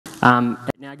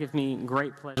It now gives me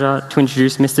great pleasure to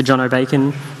introduce Mr. Jono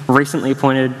Bacon, recently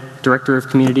appointed Director of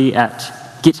Community at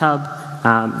GitHub,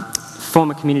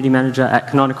 former Community Manager at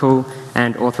Canonical,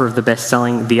 and author of the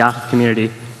best-selling The Art of Community.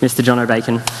 Mr. Jono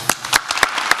Bacon.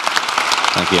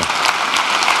 Thank you.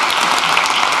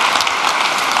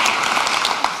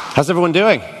 How's everyone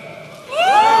doing?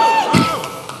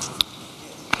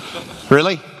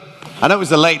 Really? I know it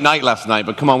was a late night last night,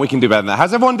 but come on, we can do better than that.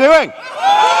 How's everyone doing?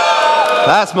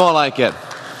 That's more like it.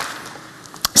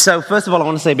 So first of all, I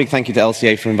want to say a big thank you to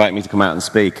LCA for inviting me to come out and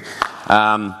speak.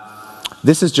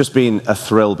 This has just been a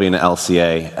thrill being at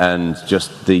LCA, and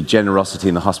just the generosity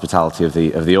and the hospitality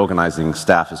of the organizing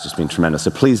staff has just been tremendous.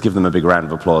 So please give them a big round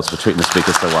of applause for treating the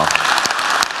speakers so well.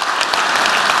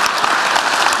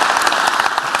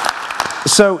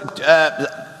 So,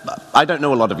 I don't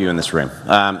know a lot of you in this room,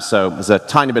 so as a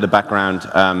tiny bit of background,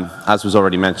 as was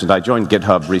already mentioned, I joined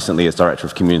GitHub recently as Director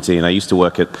of Community, and I used to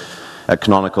work at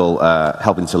Canonical,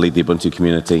 helping to lead the Ubuntu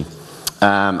community.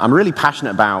 I'm really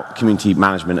passionate about community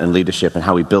management and leadership and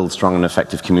how we build strong and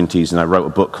effective communities, and I wrote a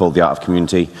book called The Art of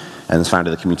Community and was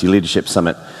founded the Community Leadership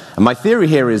Summit. And my theory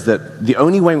here is that the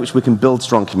only way in which we can build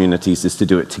strong communities is to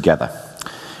do it together.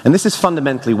 And this is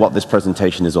fundamentally what this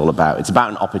presentation is all about. It's about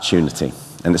an opportunity.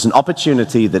 And it's an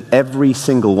opportunity that every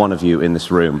single one of you in this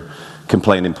room can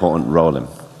play an important role in.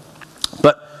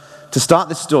 But to start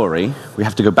this story, we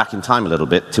have to go back in time a little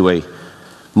bit to a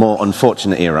more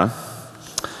unfortunate era.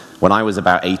 When I was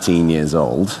about 18 years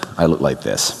old, I looked like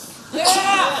this.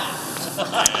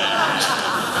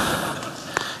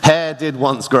 Hair did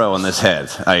once grow on this head,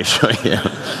 I assure you.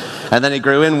 And then it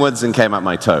grew inwards and came out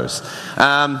my toes.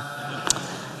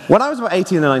 When I was about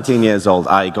 18 or 19 years old,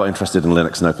 I got interested in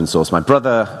Linux and open source. My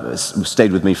brother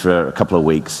stayed with me for a couple of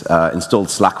weeks, installed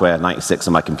Slackware 96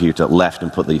 on my computer, left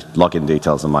and put the login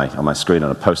details on my screen on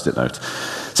a post-it note.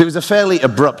 So it was a fairly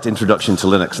abrupt introduction to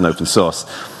Linux and open source.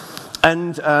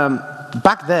 And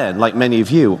back then, like many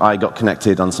of you, I got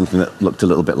connected on something that looked a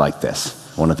little bit like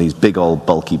this, one of these big old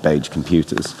bulky beige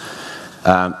computers.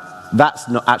 That's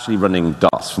not actually running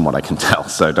DOS from what I can tell,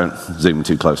 so don't zoom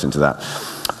too close into that.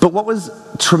 But what was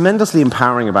tremendously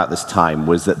empowering about this time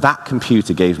was that that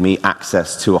computer gave me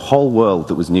access to a whole world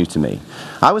that was new to me.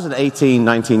 I was an 18,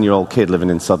 19-year-old kid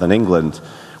living in southern England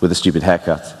with a stupid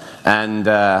haircut. And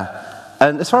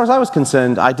as far as I was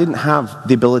concerned, I didn't have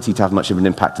the ability to have much of an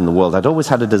impact in the world. I'd always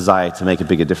had a desire to make a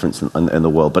bigger difference in the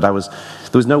world, but there was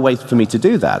no way for me to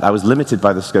do that. I was limited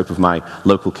by the scope of my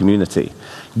local community.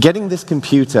 Getting this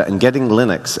computer and getting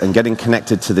Linux and getting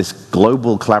connected to this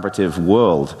global collaborative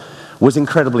world was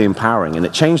incredibly empowering, and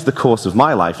it changed the course of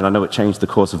my life, and I know it changed the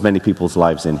course of many people's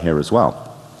lives in here as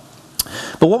well.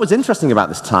 But what was interesting about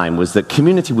this time was that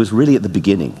community was really at the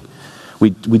beginning.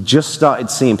 We just started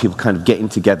seeing people kind of getting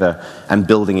together and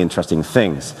building interesting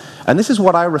things. And this is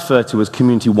what I refer to as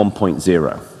Community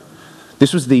 1.0.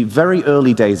 This was the very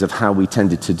early days of how we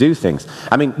tended to do things.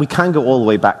 I mean, we can go all the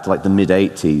way back to like the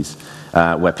mid-80s,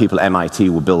 where people at MIT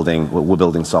were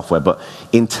building software. But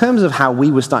in terms of how we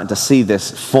were starting to see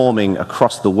this forming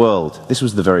across the world, this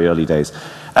was the very early days.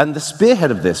 And the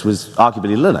spearhead of this was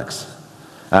arguably Linux.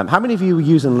 How many of you were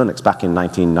using Linux back in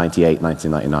 1998,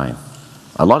 1999?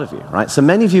 A lot of you, right? So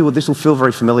many of you, this will feel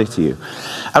very familiar to you.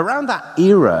 Around that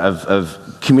era of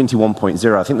Community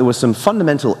 1.0, I think there were some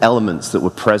fundamental elements that were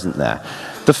present there.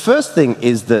 The first thing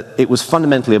is that it was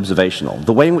fundamentally observational.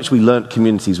 The way in which we learned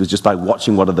communities was just by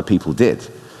watching what other people did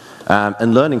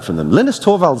and learning from them. Linus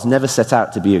Torvalds never set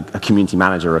out to be a community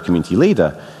manager or a community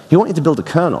leader. He wanted to build a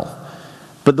kernel.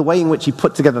 But the way in which he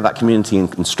put together that community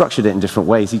and structured it in different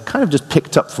ways, he kind of just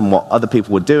picked up from what other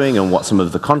people were doing and what some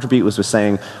of the contributors were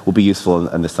saying will be useful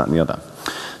and this, that, and the other.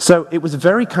 So it was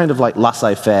very kind of like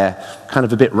laissez-faire, kind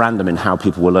of a bit random in how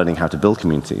people were learning how to build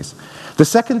communities. The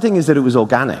second thing is that it was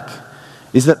organic,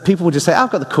 is that people would just say,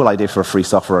 I've got the cool idea for a free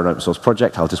software or an open source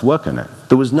project, I'll just work on it.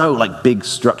 There was no like big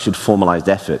structured formalized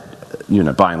effort, you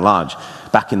know, by and large,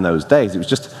 back in those days. It was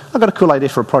just, I've got a cool idea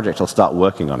for a project, I'll start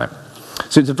working on it.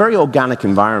 So it's a very organic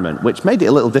environment, which made it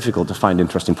a little difficult to find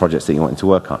interesting projects that you wanted to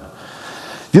work on.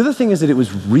 The other thing is that it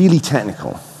was really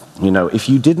technical. You know, if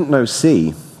you didn't know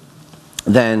C,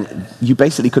 then you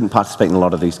basically couldn't participate in a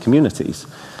lot of these communities.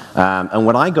 And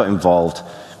when I got involved,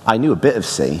 I knew a bit of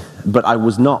C, but I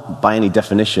was not, by any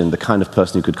definition, the kind of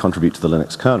person who could contribute to the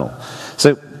Linux kernel.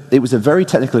 So it was a very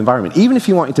technical environment. Even if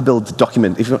you wanted to build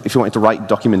if you wanted to write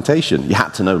documentation, you had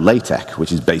to know LaTeX,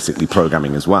 which is basically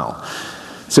programming as well.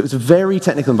 So it was a very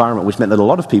technical environment, which meant that a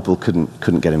lot of people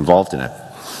couldn't get involved in it.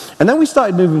 And then we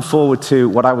started moving forward to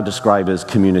what I would describe as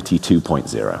Community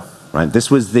 2.0. Right?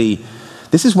 This was the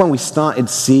this is when we started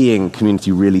seeing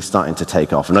community really starting to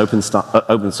take off and open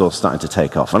source starting to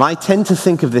take off. And I tend to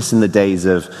think of this in the days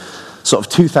of sort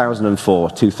of 2004,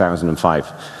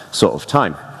 2005 sort of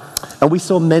time. And we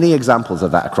saw many examples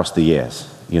of that across the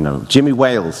years. You know, Jimmy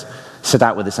Wales set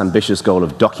out with this ambitious goal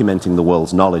of documenting the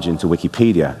world's knowledge into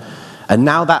Wikipedia. And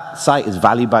now that site is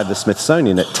valued by the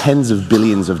Smithsonian at tens of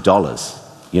billions of dollars.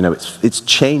 You know, it's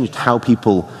changed how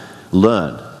people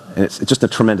learn. And it's just a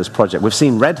tremendous project. We've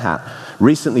seen Red Hat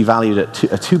recently valued at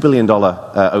a $2 billion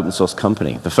open source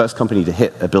company, the first company to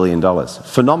hit $1 billion.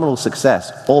 Phenomenal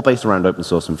success, all based around open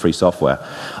source and free software.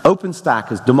 OpenStack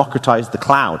has democratized the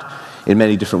cloud in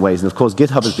many different ways. And of course,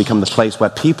 GitHub has become the place where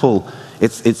people,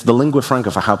 it's the lingua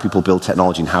franca for how people build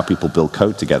technology and how people build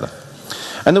code together.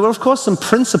 And there were, of course, some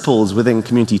principles within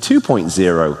Community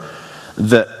 2.0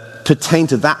 that pertain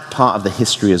to that part of the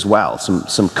history as well, some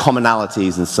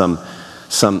commonalities and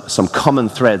some common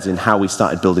threads in how we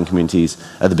started building communities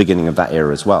at the beginning of that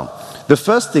era as well. The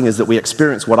first thing is that we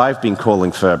experienced what I've been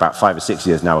calling for about 5 or 6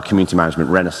 years now a community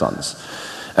management renaissance.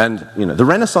 And you know, the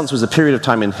Renaissance was a period of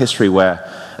time in history where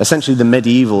essentially the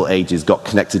medieval ages got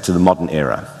connected to the modern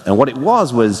era. And what it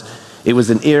was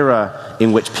an era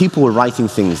in which people were writing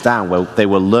things down, where they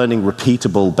were learning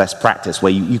repeatable best practice,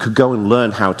 where you could go and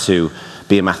learn how to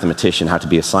be a mathematician, how to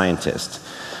be a scientist,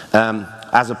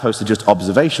 as opposed to just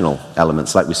observational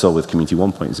elements like we saw with Community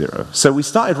 1.0. So we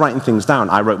started writing things down.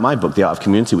 I wrote my book, The Art of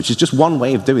Community, which is just one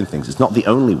way of doing things. It's not the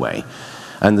only way.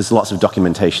 And there's lots of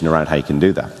documentation around how you can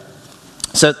do that.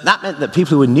 So that meant that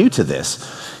people who were new to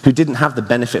this, who didn't have the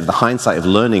benefit of the hindsight of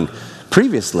learning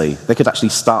previously, they could actually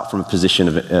start from a position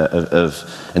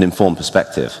of an informed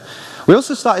perspective. We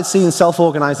also started seeing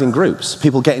self-organizing groups,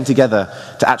 people getting together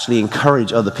to actually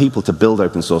encourage other people to build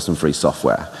open source and free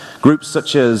software. Groups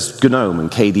such as GNOME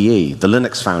and KDE, the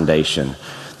Linux Foundation,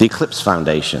 the Eclipse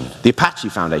Foundation, the Apache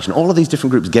Foundation, all of these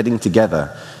different groups getting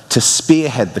together to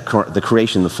spearhead the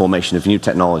creation and the formation of new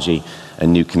technology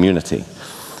and new community.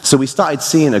 So we started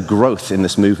seeing a growth in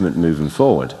this movement moving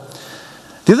forward.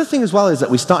 The other thing as well is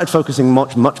that we started focusing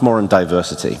much more on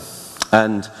diversity.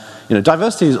 And you know,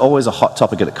 diversity is always a hot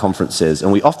topic at conferences,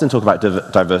 and we often talk about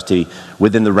diversity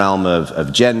within the realm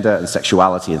of gender and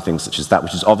sexuality and things such as that,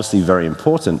 which is obviously very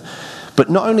important. But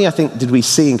not only, I think, did we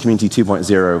see in Community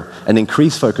 2.0 an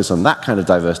increased focus on that kind of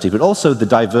diversity, but also the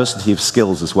diversity of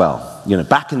skills as well. You know,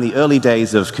 back in the early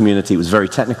days of Community, it was very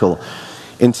technical.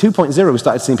 In 2.0, we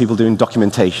started seeing people doing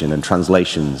documentation and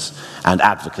translations and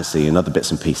advocacy and other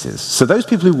bits and pieces. So those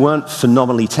people who weren't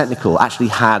phenomenally technical actually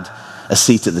had a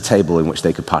seat at the table in which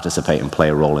they could participate and play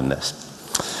a role in this.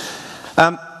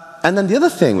 And then the other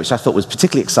thing, which I thought was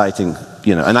particularly exciting,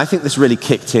 you know, and I think this really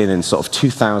kicked in sort of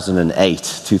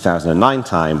 2008, 2009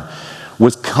 time,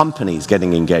 was companies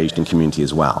getting engaged in community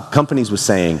as well. Companies were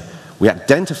saying, we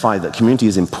identify that community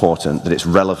is important, that it's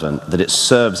relevant, that it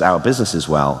serves our businesses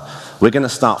well. We're going to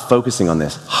start focusing on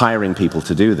this, hiring people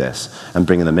to do this, and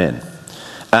bringing them in.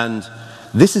 And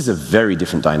this is a very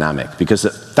different dynamic, because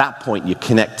at that point you're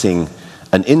connecting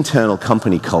an internal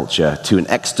company culture to an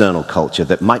external culture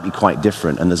that might be quite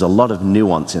different, and there's a lot of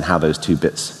nuance in how those two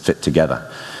bits fit together.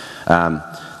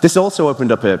 This also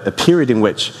opened up a period in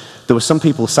which there were some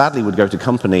people, sadly, would go to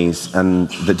companies and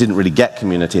that didn't really get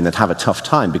community, and they'd have a tough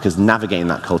time because navigating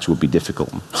that culture would be difficult.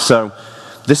 So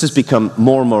this has become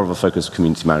more and more of a focus of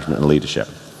community management and leadership.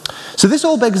 So this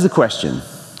all begs the question,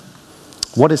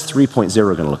 what is 3.0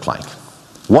 going to look like?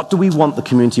 What do we want the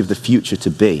community of the future to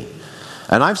be?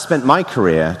 And I've spent my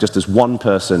career, just as one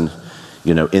person,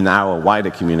 you know, in our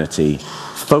wider community,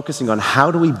 focusing on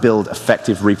how do we build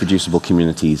effective, reproducible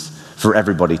communities for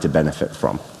everybody to benefit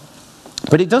from.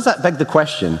 But it does beg the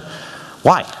question,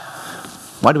 why?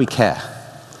 Why do we care?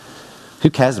 Who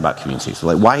cares about communities?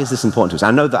 Like, why is this important to us?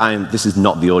 I know that this is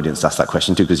not the audience to ask that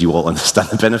question to, because you all understand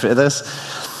the benefit of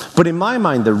this. But in my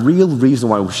mind, the real reason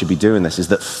why we should be doing this is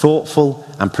that thoughtful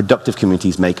and productive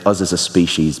communities make us as a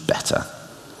species better.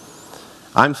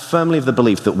 I'm firmly of the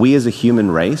belief that we as a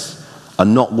human race are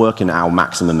not working at our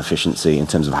maximum efficiency in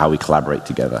terms of how we collaborate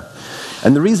together.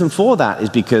 And the reason for that is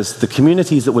because the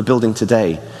communities that we're building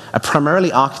today are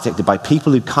primarily architected by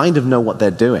people who kind of know what they're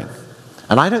doing.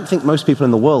 And I don't think most people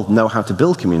in the world know how to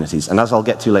build communities, and as I'll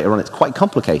get to later on, it's quite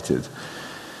complicated.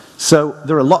 So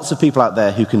there are lots of people out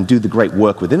there who can do the great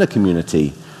work within a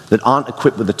community that aren't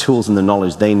equipped with the tools and the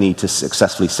knowledge they need to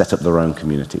successfully set up their own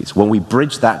communities. When we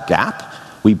bridge that gap,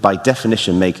 we by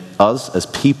definition make us as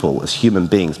people, as human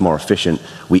beings, more efficient.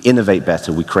 We innovate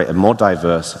better, we create a more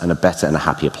diverse and a better and a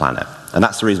happier planet. And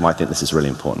that's the reason why I think this is really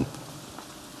important.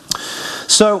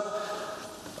 So,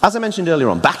 as I mentioned earlier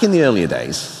on, back in the earlier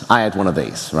days, I had one of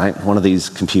these, right? One of these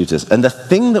computers. And the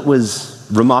thing that was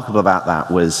remarkable about that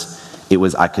was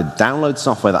I could download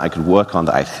software that I could work on,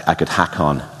 that I could hack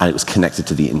on, and it was connected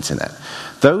to the internet.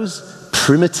 Those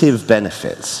primitive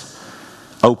benefits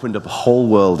opened up a whole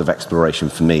world of exploration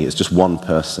for me as just one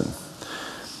person.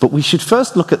 But we should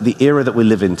first look at the era that we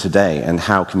live in today and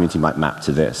how community might map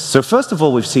to this. So first of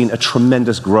all, we've seen a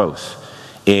tremendous growth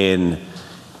in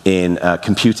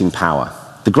computing power.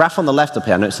 The graph on the left up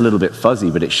here, I know it's a little bit fuzzy,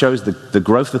 but it shows the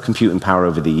growth of computing power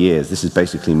over the years. This is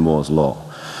basically Moore's law.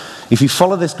 If you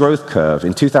follow this growth curve,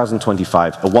 in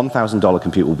 2025, a $1,000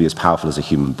 computer will be as powerful as a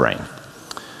human brain.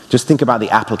 Just think about the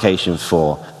application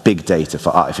for big data, for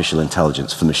artificial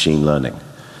intelligence, for machine learning,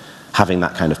 having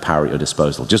that kind of power at your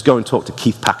disposal. Just go and talk to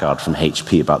Keith Packard from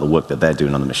HP about the work that they're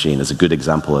doing on the machine as a good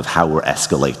example of how we're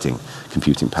escalating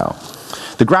computing power.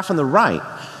 The graph on the right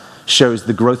shows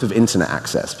the growth of internet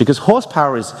access, because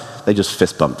horsepower is, they just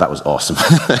fist bumped, that was awesome.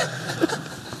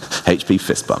 HP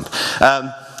fist bump.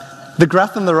 The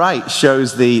graph on the right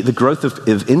shows the growth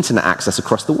of internet access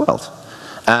across the world.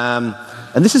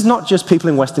 And this is not just people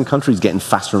in Western countries getting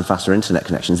faster and faster internet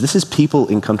connections. This is people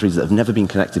in countries that have never been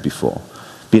connected before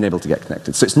being able to get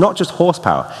connected. So it's not just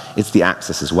horsepower, it's the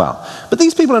access as well. But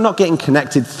these people are not getting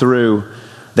connected through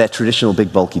their traditional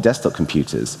big bulky desktop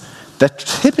computers. They're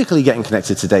typically getting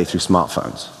connected today through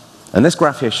smartphones. And this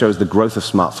graph here shows the growth of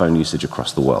smartphone usage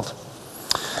across the world.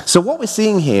 So what we're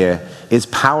seeing here is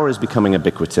power is becoming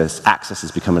ubiquitous, access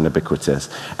is becoming ubiquitous,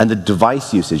 and the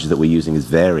device usage that we're using is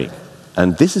varying.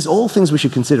 And this is all things we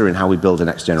should consider in how we build the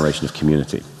next generation of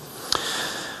community.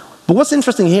 But what's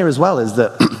interesting here as well is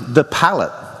that the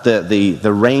palette,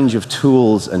 the range of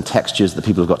tools and textures that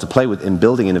people have got to play with in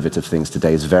building innovative things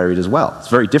today is varied as well. It's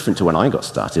very different to when I got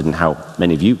started and how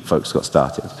many of you folks got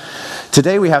started.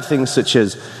 Today we have things such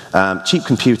as cheap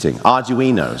computing,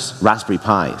 Arduinos, Raspberry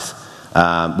Pis.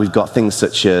 We've got things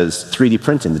such as 3D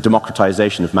printing, the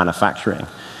democratization of manufacturing.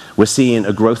 We're seeing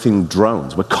a growth in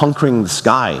drones. We're conquering the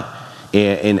sky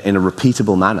in a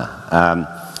repeatable manner.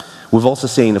 We've also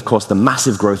seen, of course, the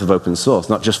massive growth of open source,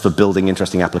 not just for building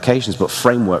interesting applications, but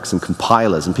frameworks and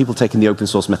compilers, and people taking the open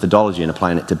source methodology and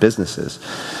applying it to businesses.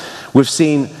 We've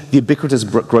seen the ubiquitous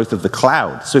growth of the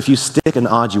cloud. So if you stick an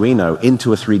Arduino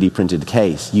into a 3D printed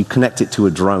case, you connect it to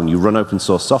a drone, you run open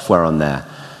source software on there,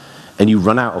 and you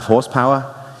run out of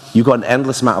horsepower, you've got an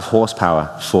endless amount of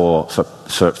horsepower for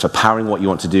powering what you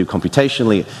want to do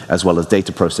computationally, as well as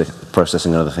data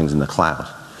processing and other things in the cloud.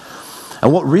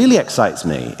 And what really excites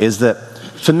me is that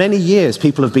for many years,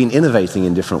 people have been innovating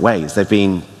in different ways. They've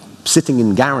been sitting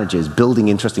in garages, building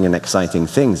interesting and exciting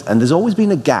things, and there's always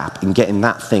been a gap in getting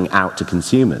that thing out to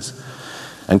consumers.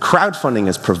 And crowdfunding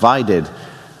has provided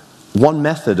one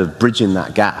method of bridging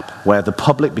that gap, where the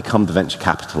public become the venture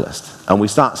capitalist, and we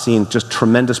start seeing just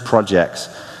tremendous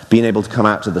projects being able to come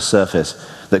out to the surface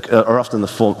that are often the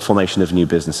formation of new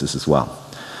businesses as well.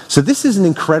 So this is an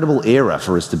incredible era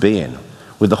for us to be in,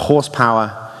 with the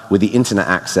horsepower, with the internet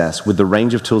access, with the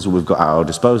range of tools that we've got at our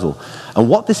disposal. And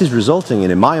what this is resulting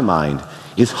in my mind,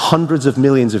 is hundreds of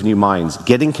millions of new minds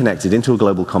getting connected into a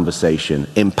global conversation,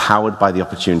 empowered by the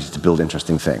opportunity to build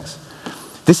interesting things.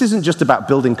 This isn't just about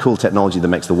building cool technology that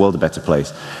makes the world a better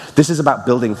place. This is about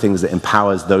building things that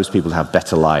empowers those people to have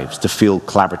better lives, to feel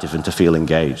collaborative and to feel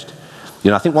engaged. You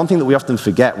know, I think one thing that we often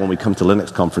forget when we come to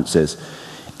Linux conferences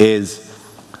is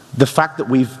the fact that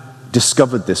we've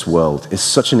discovered this world is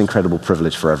such an incredible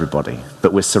privilege for everybody,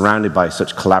 that we're surrounded by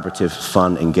such collaborative,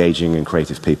 fun, engaging, and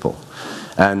creative people.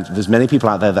 And there's many people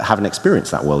out there that haven't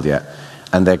experienced that world yet,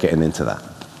 and they're getting into that.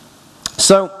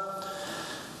 So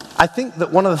I think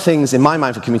that one of the things in my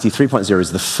mind for Community 3.0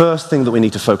 is the first thing that we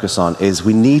need to focus on is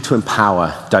we need to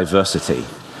empower diversity,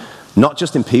 not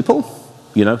just in people,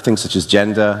 you know, things such as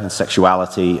gender and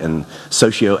sexuality and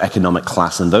socioeconomic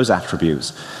class and those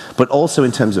attributes, but also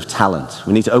in terms of talent.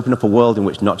 We need to open up a world in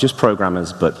which not just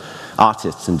programmers, but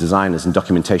artists and designers and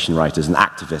documentation writers and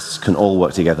activists can all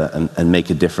work together and make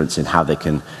a difference in how they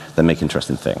make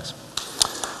interesting things.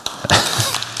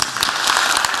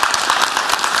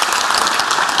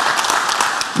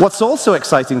 What's also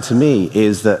exciting to me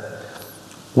is that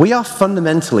we are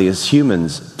fundamentally, as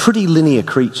humans, pretty linear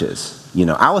creatures. You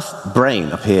know, our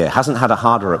brain up here hasn't had a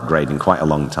hardware upgrade in quite a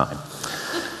long time.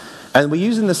 And we're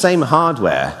using the same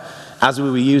hardware as we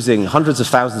were using hundreds of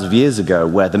thousands of years ago,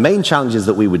 where the main challenges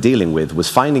that we were dealing with was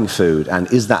finding food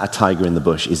and is that a tiger in the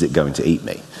bush, is it going to eat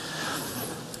me?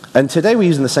 And today we're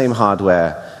using the same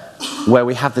hardware where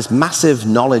we have this massive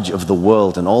knowledge of the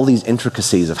world and all these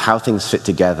intricacies of how things fit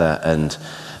together and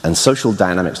social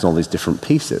dynamics and all these different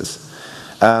pieces.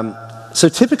 So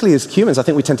typically as humans, I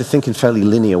think we tend to think in fairly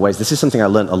linear ways. This is something I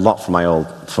learned a lot from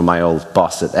my old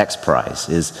boss at XPRIZE,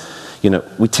 is,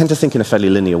 we tend to think in a fairly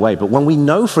linear way. But when we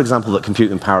know, for example, that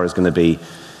computing power is going to be,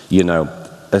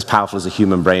 as powerful as a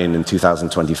human brain in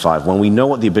 2025, when we know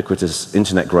what the ubiquitous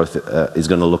internet growth is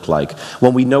going to look like,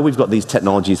 when we know we've got these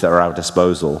technologies that are at our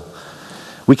disposal,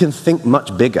 we can think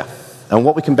much bigger. And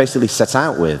what we can basically set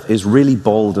out with is really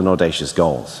bold and audacious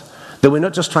goals. That we're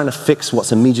not just trying to fix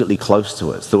what's immediately close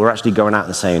to us, that we're actually going out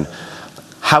and saying,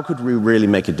 how could we really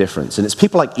make a difference? And it's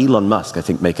people like Elon Musk, I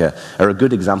think, are a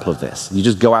good example of this. You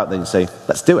just go out there and say,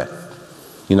 let's do it.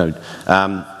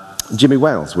 Jimmy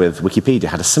Wales with Wikipedia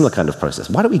had a similar kind of process.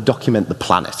 Why don't we document the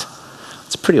planet?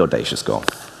 It's a pretty audacious goal.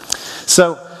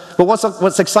 But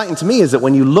what's exciting to me is that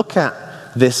when you look at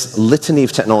this litany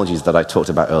of technologies that I talked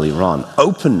about earlier on,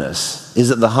 openness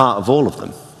is at the heart of all of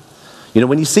them.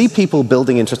 When you see people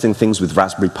building interesting things with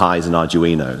Raspberry Pis and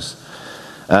Arduinos,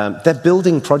 they're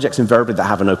building projects invariably that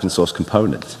have an open source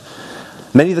component.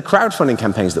 Many of the crowdfunding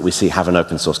campaigns that we see have an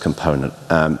open source component.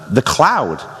 The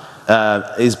cloud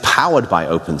is powered by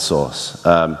open source.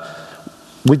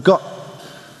 We've got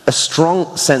a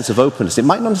strong sense of openness. It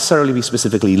might not necessarily be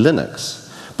specifically Linux,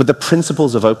 but the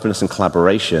principles of openness and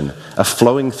collaboration are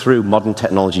flowing through modern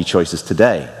technology choices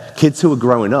today. Kids who are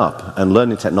growing up and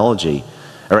learning technology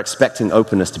are expecting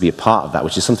openness to be a part of that,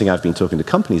 which is something I've been talking to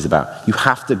companies about. You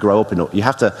have to grow up, you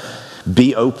have to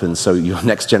be open so your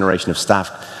next generation of staff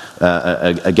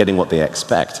are getting what they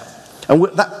expect. And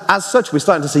as such, we're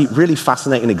starting to see really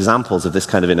fascinating examples of this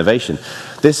kind of innovation.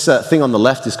 This thing on the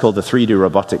left is called the 3D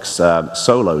Robotics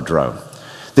Solo drone.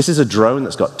 This is a drone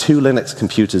that's got 2 Linux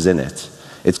computers in it.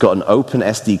 It's got an open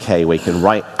SDK where you can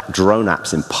write drone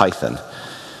apps in Python.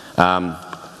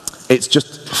 It's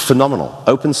just phenomenal.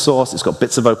 Open source, it's got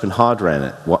bits of open hardware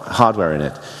in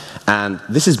it. And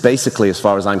this is basically, as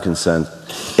far as I'm concerned,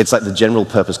 it's like the general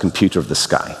purpose computer of the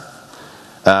sky.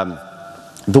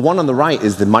 The one on the right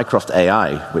is the Mycroft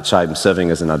AI, which I'm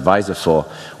serving as an advisor for,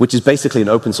 which is basically an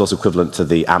open source equivalent to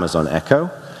the Amazon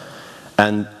Echo.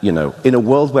 And, in a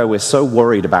world where we're so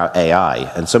worried about AI,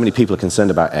 and so many people are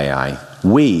concerned about AI,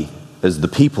 we, as the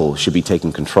people, should be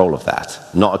taking control of that,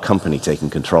 not a company taking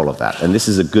control of that. And this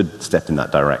is a good step in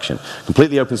that direction.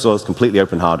 Completely open source, completely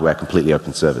open hardware, completely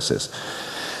open services.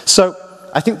 So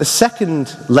I think the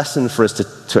second lesson for us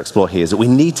to explore here is that we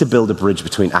need to build a bridge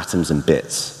between atoms and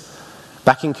bits.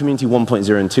 Back in Community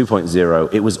 1.0 and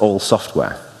 2.0, it was all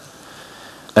software.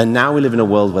 And now we live in a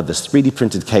world where there's 3D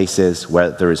printed cases,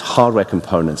 where there is hardware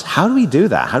components. How do we do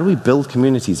that? How do we build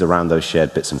communities around those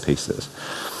shared bits and pieces?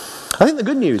 I think the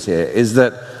good news here is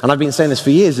that, and I've been saying this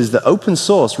for years, is that open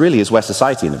source really is where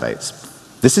society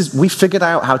innovates. We figured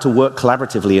out how to work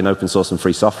collaboratively in open source and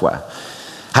free software.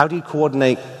 How do you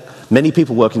coordinate many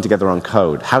people working together on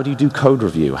code? How do you do code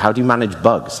review? How do you manage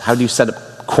bugs? How do you set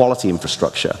up quality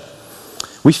infrastructure?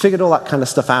 We figured all that kind of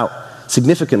stuff out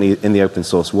significantly in the open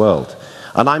source world.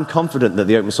 And I'm confident that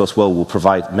the open source world will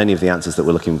provide many of the answers that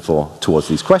we're looking for towards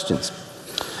these questions.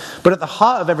 But at the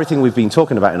heart of everything we've been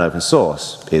talking about in open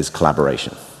source is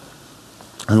collaboration.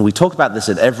 And we talk about this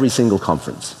at every single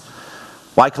conference.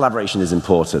 Why collaboration is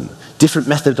important. Different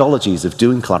methodologies of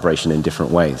doing collaboration in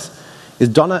different ways. Is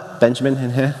Donna Benjamin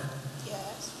in here?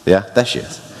 Yes. Yeah, there she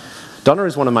is. Donna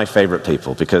is one of my favorite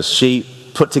people because she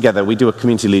put together, we do a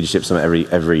community leadership summit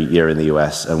every year in the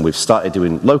US, and we've started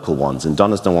doing local ones, and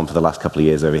Donna's done one for the last couple of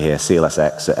years over here,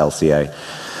 CLSX at LCA.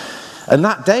 And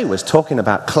that day was talking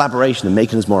about collaboration and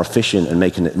making us more efficient and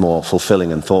making it more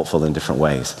fulfilling and thoughtful in different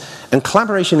ways. And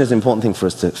collaboration is an important thing for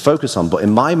us to focus on, but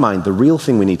in my mind, the real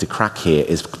thing we need to crack here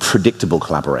is predictable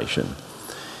collaboration.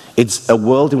 It's a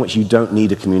world in which you don't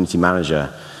need a community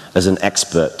manager as an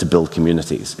expert to build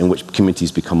communities, in which communities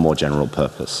become more general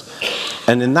purpose.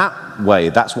 And in that way,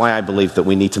 that's why I believe that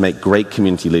we need to make great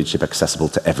community leadership accessible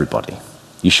to everybody.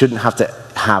 You shouldn't have to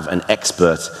have an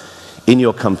expert in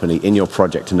your company, in your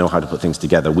project, to know how to put things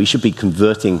together. We should be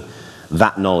converting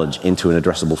that knowledge into an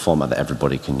addressable format that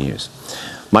everybody can use.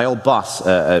 My old boss,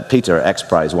 Peter at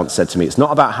XPRIZE, once said to me, it's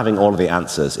not about having all of the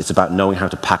answers, it's about knowing how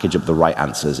to package up the right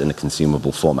answers in a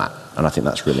consumable format. And I think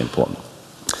that's really important.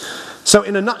 So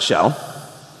in a nutshell,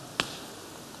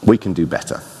 we can do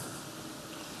better.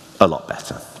 A lot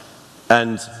better.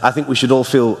 And I think we should all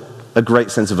feel a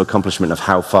great sense of accomplishment of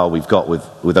how far we've got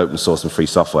with open source and free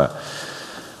software.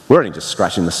 We're only just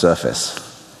scratching the surface.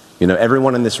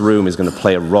 Everyone in this room is going to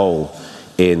play a role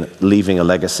in leaving a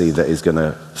legacy that is going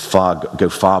to go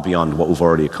far beyond what we've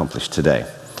already accomplished today.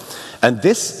 And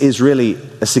this is really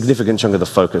a significant chunk of the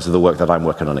focus of the work that I'm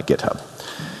working on at GitHub.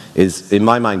 In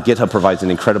my mind, GitHub provides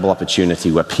an incredible opportunity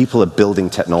where people are building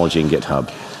technology in GitHub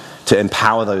to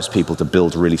empower those people to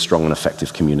build really strong and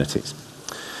effective communities.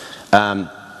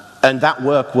 And that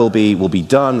work will be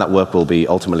done, that work will be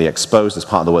ultimately exposed as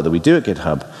part of the work that we do at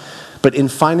GitHub. But in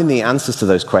finding the answers to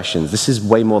those questions, this is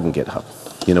way more than GitHub.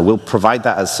 We'll provide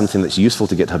that as something that's useful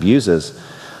to GitHub users,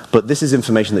 but this is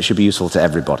information that should be useful to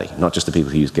everybody, not just the people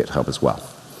who use GitHub as well.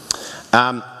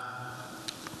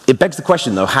 It begs the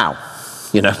question, though, how?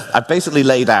 I've basically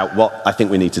laid out what I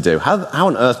think we need to do. How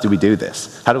on earth do we do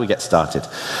this? How do we get started?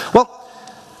 Well,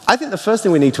 I think the first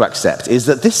thing we need to accept is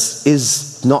that this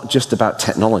is not just about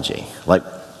technology. Like,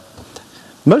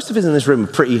 most of us in this room are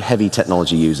pretty heavy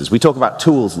technology users. We talk about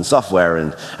tools and software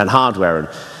and hardware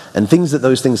and things that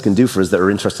those things can do for us that are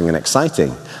interesting and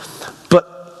exciting.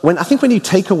 But I think when you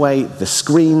take away the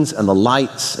screens and the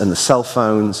lights and the cell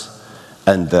phones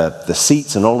and the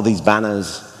seats and all of these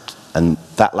banners and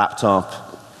that laptop,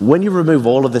 when you remove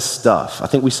all of this stuff, I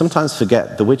think we sometimes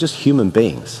forget that we're just human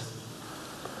beings.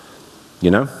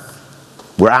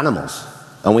 We're animals.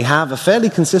 And we have a fairly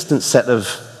consistent set of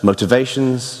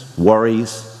motivations,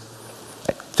 worries,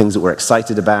 things that we're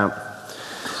excited about.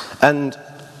 And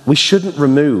we shouldn't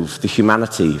remove the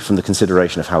humanity from the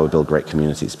consideration of how we build great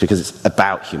communities, because it's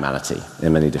about humanity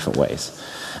in many different ways.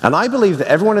 And I believe that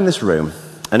everyone in this room,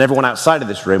 and everyone outside of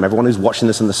this room, everyone who's watching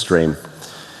this on the stream,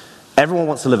 everyone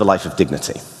wants to live a life of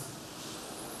dignity.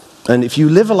 And if you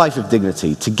live a life of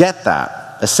dignity, to get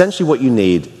that, essentially what you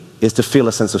need is to feel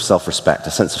a sense of self-respect,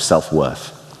 a sense of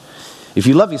self-worth. If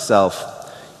you love yourself,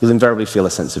 you'll invariably feel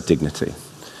a sense of dignity.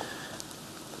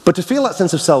 But to feel that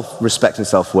sense of self-respect and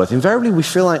self-worth, invariably we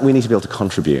feel like we need to be able to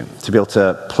contribute, to be able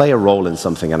to play a role in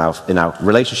something in our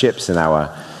relationships, in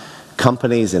our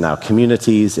companies, in our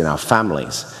communities, in our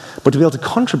families. But to be able to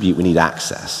contribute, we need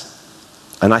access.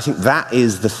 And I think that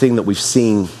is the thing that we've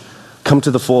seen come to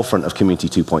the forefront of Community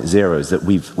 2.0, is that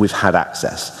we've had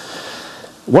access.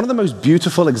 One of the most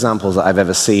beautiful examples that I've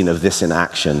ever seen of this in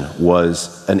action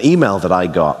was an email that I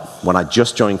got when I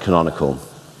just joined Canonical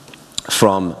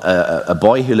from a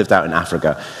boy who lived out in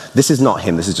Africa. This is not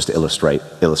him, this is just to illustrate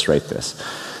this.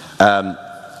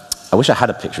 I wish I had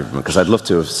a picture of him, because I'd love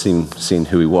to have seen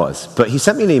who he was. But he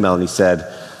sent me an email and he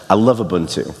said, I love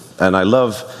Ubuntu, and I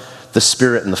love the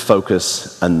spirit and the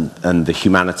focus and the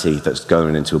humanity that's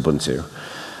going into Ubuntu.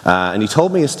 And he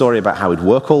told me a story about how he'd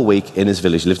work all week in his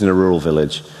village, he lived in a rural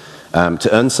village, to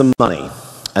earn some money.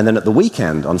 And then at the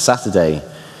weekend, on Saturday,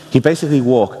 he'd basically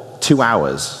walk 2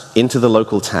 hours into the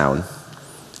local town.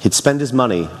 He'd spend his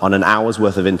money on an hour's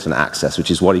worth of internet access,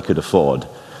 which is what he could afford,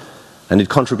 and he'd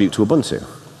contribute to Ubuntu.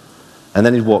 And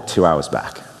then he'd walk 2 hours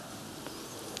back.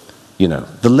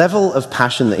 The level of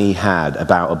passion that he had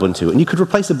about Ubuntu, and you could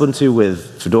replace Ubuntu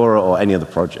with Fedora or any other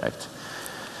project,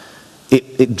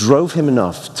 it drove him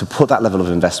enough to put that level of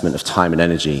investment of time and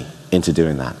energy into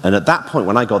doing that. And at that point,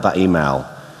 when I got that email,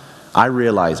 I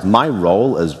realized my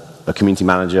role as a community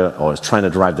manager or as trying to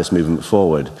drive this movement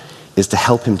forward is to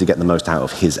help him to get the most out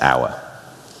of his hour.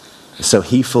 So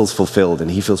he feels fulfilled and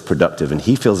he feels productive and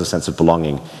he feels a sense of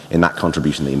belonging in that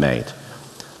contribution that he made.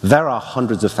 There are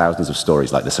hundreds of thousands of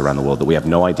stories like this around the world that we have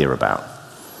no idea about.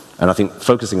 And I think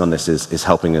focusing on this is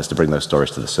helping us to bring those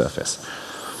stories to the surface.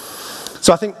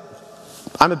 So I think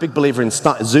I'm a big believer in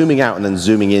zooming out and then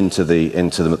zooming into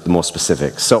the more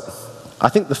specifics. So I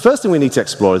think the first thing we need to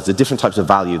explore is the different types of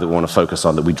value that we want to focus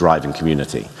on that we drive in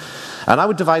community. And I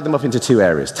would divide them up into two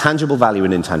areas, tangible value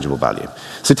and intangible value.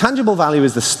 So tangible value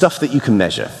is the stuff that you can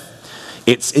measure.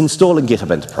 It's installing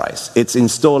GitHub Enterprise. It's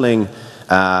installing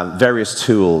various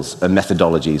tools and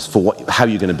methodologies for how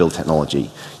you're going to build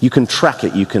technology. You can track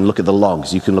it, you can look at the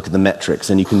logs, you can look at the metrics,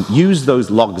 and you can use those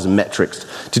logs and metrics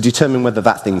to determine whether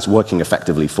that thing's working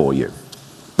effectively for you.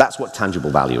 That's what tangible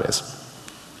value is.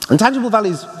 And tangible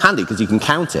value is handy because you can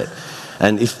count it.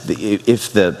 And if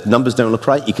the numbers don't look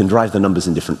right, you can drive the numbers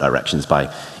in different directions by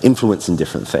influencing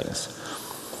different things.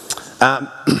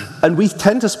 And we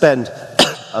tend to spend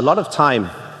a lot of time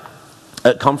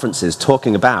at conferences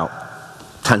talking about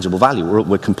tangible value.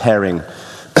 We're comparing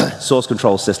source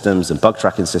control systems and bug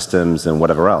tracking systems and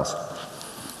whatever else.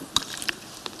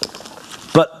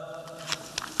 But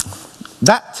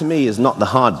that, to me, is not the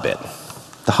hard bit.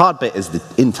 The hard bit is the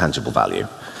intangible value.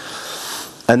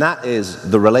 And that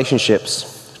is the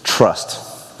relationships,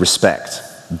 trust, respect,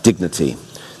 dignity,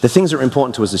 the things that are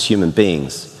important to us as human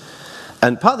beings.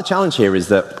 And part of the challenge here is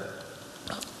that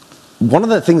one of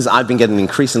the things that I've been getting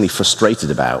increasingly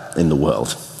frustrated about in the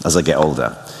world as I get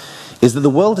older is that the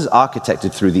world is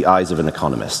architected through the eyes of an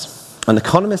economist. And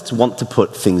economists want to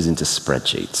put things into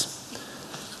spreadsheets.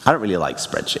 I don't really like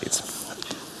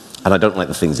spreadsheets. And I don't like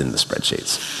the things in the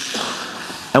spreadsheets.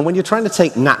 And when you're trying to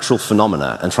take natural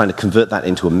phenomena and trying to convert that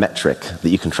into a metric that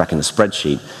you can track in a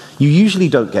spreadsheet, you usually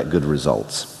don't get good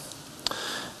results.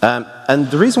 And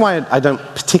the reason why I don't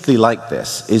particularly like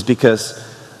this is because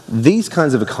these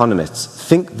kinds of economists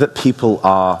think that people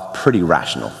are pretty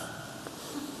rational,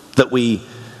 that we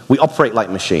operate like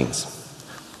machines.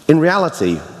 In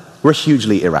reality, we're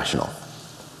hugely irrational.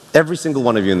 Every single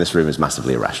one of you in this room is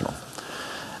massively irrational.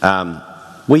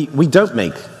 We don't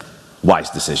make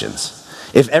wise decisions.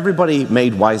 If everybody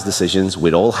made wise decisions,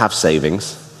 we'd all have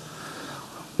savings.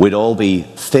 We'd all be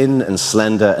thin and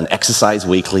slender and exercise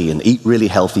weekly and eat really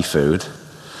healthy food.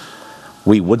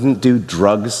 We wouldn't do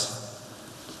drugs.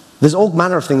 There's all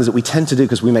manner of things that we tend to do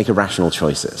because we make irrational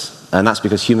choices. And that's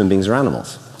because human beings are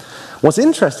animals. What's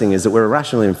interesting is that we're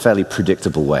irrational in fairly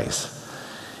predictable ways.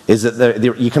 Is that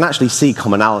you can actually see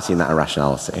commonality in that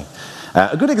irrationality.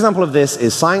 A good example of this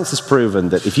is science has proven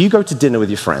that if you go to dinner with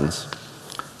your friends,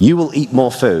 you will eat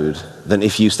more food than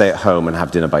if you stay at home and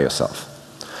have dinner by yourself.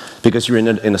 Because you're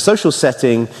in a social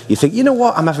setting, you think, you know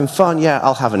what, I'm having fun, yeah,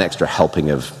 I'll have an extra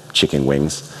helping of chicken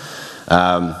wings.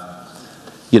 I'll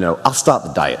start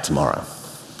the diet tomorrow.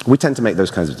 We tend to make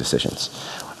those kinds of decisions.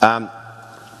 And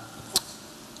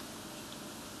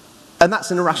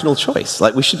that's an irrational choice.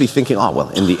 Like, we should be thinking, oh,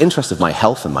 well, in the interest of my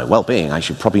health and my well-being, I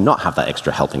should probably not have that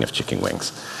extra helping of chicken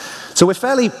wings. So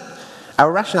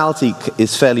our rationality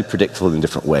is fairly predictable in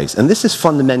different ways. And this is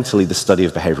fundamentally the study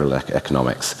of behavioral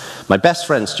economics. My best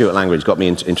friend, Stuart Langridge, got me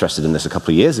interested in this a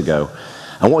couple of years ago.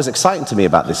 And what was exciting to me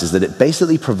about this is that it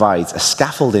basically provides a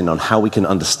scaffolding on how we can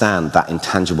understand that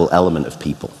intangible element of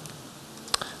people.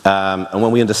 And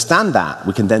when we understand that,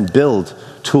 we can then build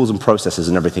tools and processes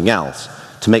and everything else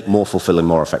to make more fulfilling,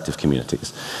 more effective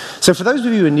communities. So for those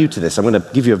of you who are new to this, I'm going to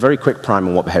give you a very quick primer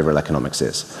on what behavioral economics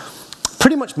is.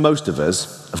 Pretty much most of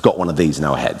us have got one of these in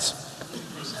our heads.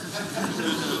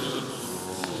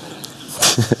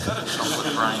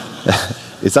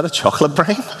 Is that a chocolate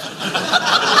brain?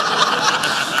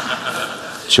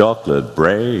 Chocolate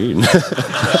brain.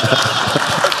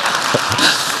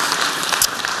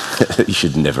 You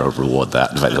should never reward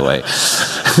that, by the way.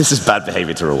 This is bad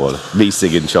behavior to reward. Me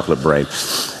singing chocolate brain.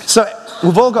 So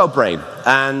we've all got a brain.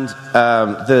 And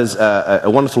there's a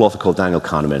wonderful author called Daniel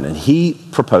Kahneman, and he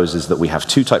proposes that we have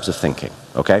two types of thinking,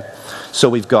 okay? So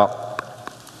we've got,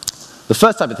 the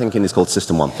first type of thinking is called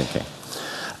System 1 thinking.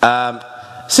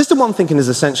 System 1 thinking is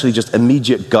essentially just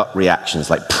immediate gut reactions,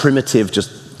 like primitive,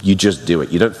 you just do it.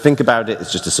 You don't think about it,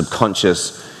 it's just a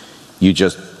subconscious, you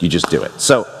just do it.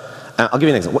 So, I'll give you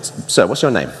an example. What's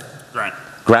your name? Grant.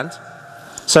 Grant?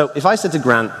 So, if I said to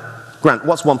Grant,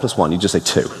 what's 1 + 1? You just say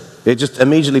 2. It just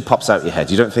immediately pops out your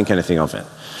head. You don't think anything of it.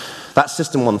 That's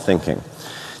System 1 thinking.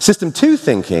 System 2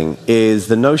 thinking is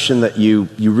the notion that you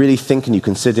really think and you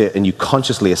consider and you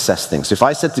consciously assess things. So if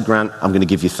I said to Grant, I'm going to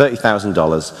give you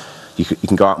 $30,000, you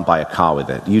can go out and buy a car with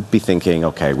it. You'd be thinking,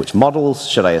 okay, which models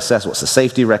should I assess? What's the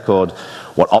safety record?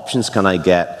 What options can I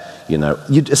get?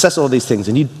 You'd assess all these things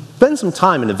and you'd spend some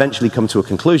time and eventually come to a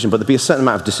conclusion, but there'd be a certain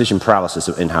amount of decision paralysis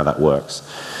in how that works.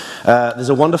 There's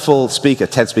a wonderful speaker,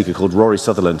 TED speaker called Rory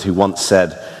Sutherland, who once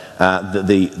said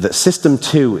that System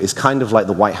 2 is kind of like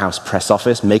the White House press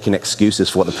office making excuses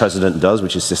for what the president does,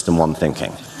 which is System 1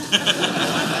 thinking.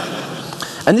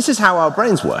 And this is how our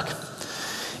brains work,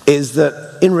 is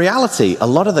that in reality, a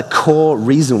lot of the core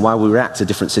reason why we react to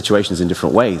different situations in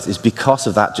different ways is because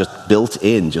of that just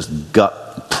built-in, just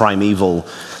gut, primeval,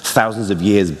 thousands of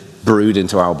years brewed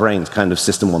into our brains kind of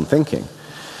System 1 thinking.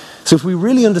 So if we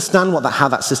really understand how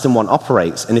that System 1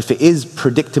 operates, and if it is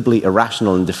predictably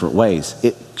irrational in different ways,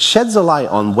 it sheds a light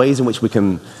on ways in which we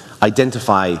can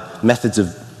identify methods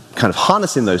of kind of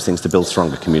harnessing those things to build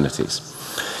stronger communities.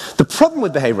 The problem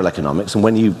with behavioral economics,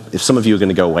 and if some of you are going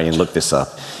to go away and look this up,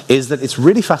 is that it's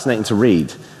really fascinating to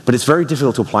read, but it's very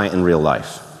difficult to apply it in real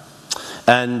life.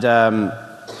 And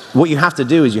what you have to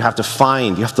do is you have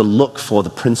to look for the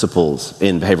principles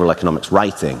in behavioral economics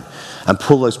writing and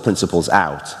pull those principles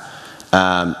out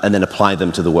and then apply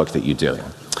them to the work that you're doing.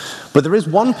 But there is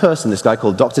one person, this guy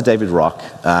called Dr. David Rock,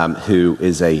 who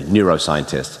is a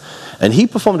neuroscientist, and he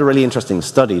performed a really interesting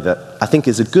study that I think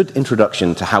is a good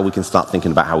introduction to how we can start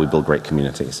thinking about how we build great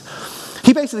communities.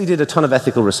 He basically did a ton of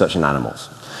ethical research in animals.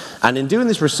 And in doing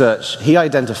this research, he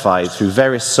identified through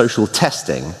various social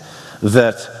testing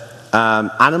that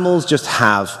animals just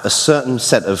have a certain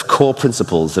set of core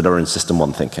principles that are in System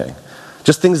 1 thinking.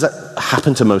 Just things that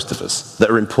happen to most of us, that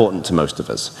are important to most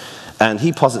of us. And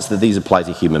he posits that these apply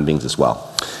to human beings as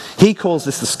well. He calls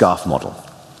this the SCARF model.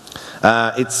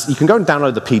 You can go and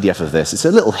download the PDF of this. It's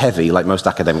a little heavy, like most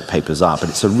academic papers are, but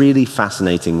it's a really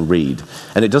fascinating read.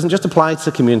 And it doesn't just apply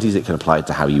to communities, it can apply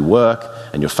to how you work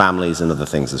and your families and other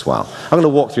things as well. I'm going to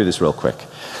walk through this real quick.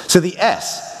 So the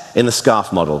S in the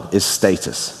SCARF model is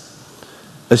status.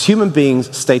 as human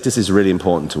beings, status is really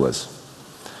important to us.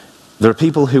 There are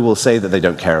people who will say that they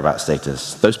don't care about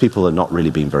status. Those people are not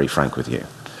really being very frank with you.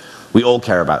 We all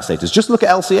care about status. Just look at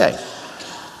LCA.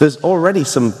 There's already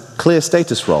some clear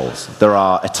status roles. There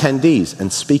are attendees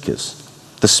and speakers,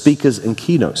 the speakers and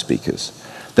keynote speakers.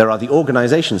 There are the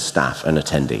organization staff and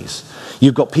attendees.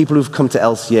 You've got people who've come to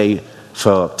LCA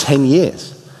for 10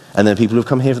 years, and then people who've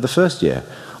come here for the first year.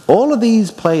 All of these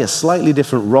play a slightly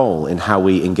different role in how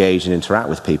we engage and interact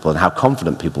with people and how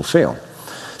confident people feel.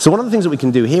 So one of the things that we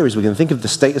can do here is we can think of the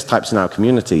status types in our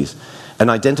communities and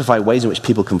identify ways in which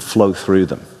people can flow through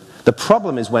them. The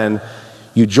problem is when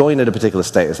you join at a particular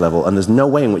status level and there's no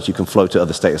way in which you can flow to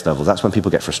other status levels. That's when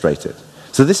people get frustrated.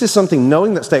 So this is something,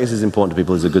 knowing that status is important to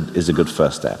people is a good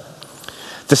first step.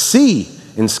 The C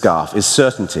in SCARF is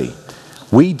certainty.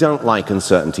 We don't like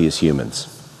uncertainty as humans.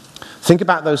 Think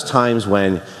about those times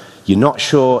when you're not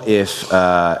sure if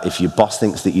your boss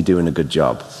thinks that you're doing a good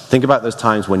job. Think about those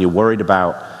times when you're worried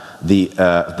about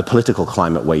the political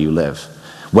climate where you live,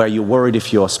 where you're worried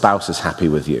if your spouse is happy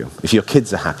with you, if your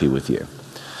kids are happy with you.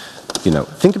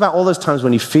 Think about all those times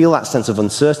when you feel that sense of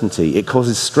uncertainty. It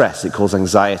causes stress, it causes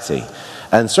anxiety.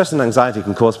 And stress and anxiety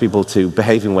can cause people to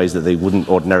behave in ways that they wouldn't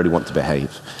ordinarily want to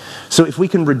behave. So if we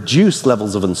can reduce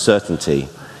levels of uncertainty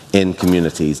in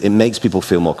communities, it makes people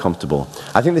feel more comfortable.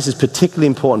 I think this is particularly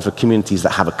important for communities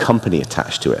that have a company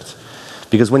attached to it.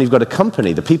 Because when you've got a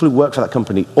company, the people who work for that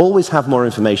company always have more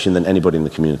information than anybody in the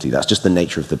community. That's just the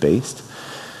nature of the beast.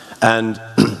 And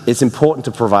it's important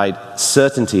to provide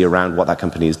certainty around what that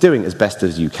company is doing as best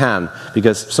as you can,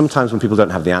 because sometimes when people don't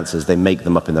have the answers, they make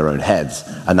them up in their own heads,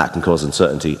 and that can cause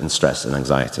uncertainty and stress and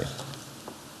anxiety.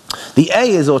 The A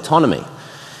is autonomy.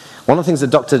 One of the things that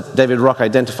Dr. David Rock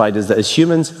identified is that as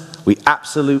humans, we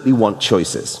absolutely want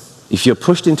choices. If you're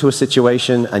pushed into a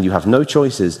situation and you have no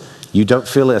choices, you don't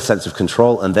feel a sense of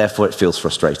control, and therefore it feels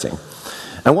frustrating.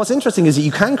 And what's interesting is that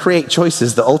you can create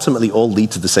choices that ultimately all lead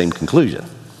to the same conclusion.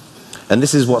 And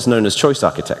this is what's known as choice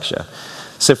architecture.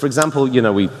 So for example,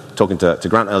 we were talking to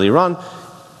Grant earlier on.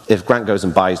 If Grant goes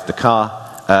and buys the car,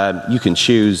 you can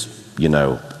choose,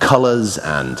 colors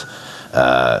and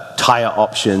tire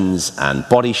options and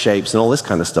body shapes and all this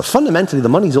kind of stuff. Fundamentally, the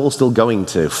money's all still going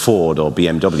to Ford or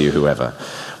BMW, whoever.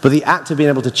 But the act of being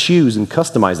able to choose and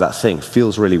customize that thing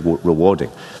feels really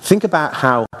rewarding. Think about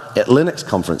how at Linux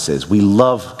conferences, we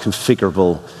love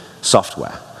configurable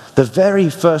software. The very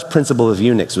first principle of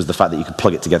Unix was the fact that you could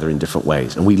plug it together in different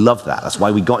ways, and we loved that. That's why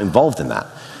we got involved in that.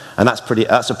 And that's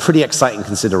a pretty exciting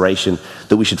consideration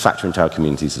that we should factor into our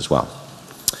communities as well.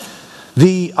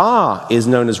 The R is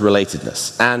known as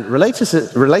relatedness, and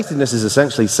relatedness is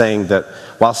essentially saying that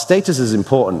while status is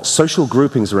important, social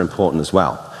groupings are important as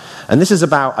well. And this is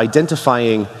about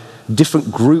identifying different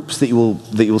groups that you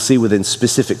will see within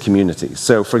specific communities.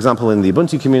 So for example, in the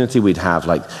Ubuntu community, we'd have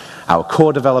our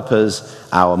core developers,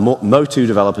 our Motu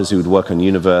developers who would work on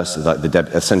Universe,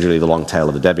 essentially the long tail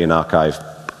of the Debian archive,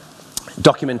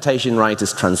 documentation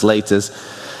writers, translators.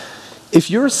 If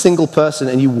you're a single person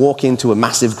and you walk into a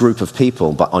massive group of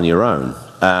people but on your own,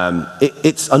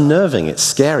 it's unnerving, it's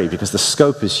scary because the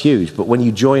scope is huge, but when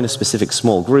you join a specific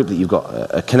small group that you've got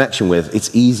a connection with,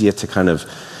 it's easier to kind of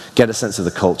get a sense of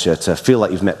the culture, to feel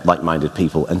like you've met like-minded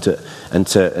people, and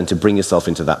to bring yourself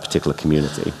into that particular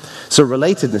community. So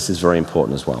relatedness is very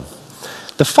important as well.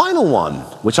 The final one,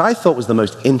 which I thought was the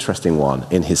most interesting one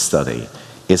in his study,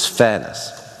 is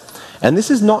fairness. And this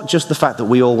is not just the fact that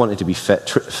we all wanted to be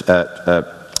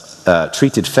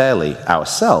treated fairly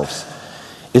ourselves,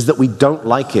 is that we don't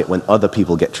like it when other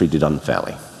people get treated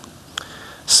unfairly.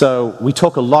 So we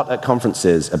talk a lot at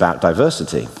conferences about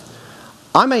diversity.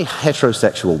 I'm a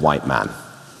heterosexual white man.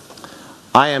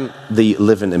 I am the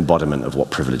living embodiment of what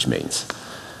privilege means.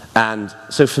 And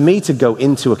so for me to go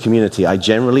into a community, I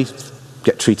generally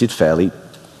get treated fairly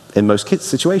in most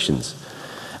situations.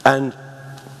 And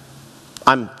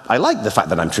I like the fact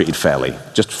that I'm treated fairly,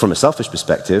 just from a selfish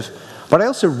perspective, but I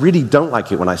also really don't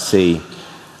like it when I see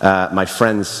my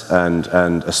friends and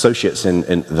associates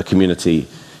in the community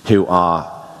who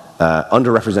are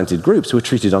underrepresented groups who are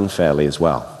treated unfairly as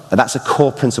well. And that's a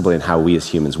core principle in how we as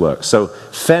humans work. So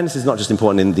fairness is not just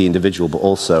important in the individual, but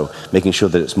also making sure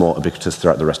that it's more ubiquitous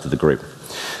throughout the rest of the group.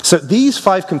 So these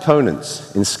 5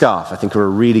 components in SCARF, I think, are a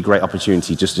really great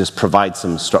opportunity just to provide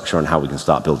some structure on how we can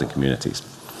start building communities.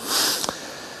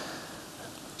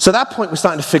 So at that point, we're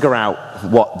starting to figure out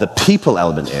what the people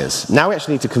element is. Now we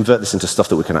actually need to convert this into stuff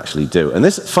that we can actually do. And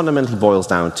this fundamentally boils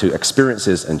down to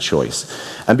experiences and choice.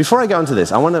 And before I go into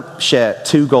this, I want to share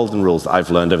 2 golden rules that I've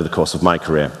learned over the course of my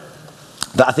career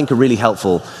that I think are really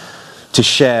helpful to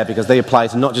share, because they apply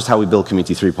to not just how we build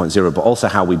Community 3.0, but also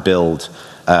how we build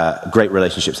great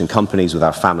relationships in companies, with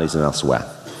our families, and elsewhere.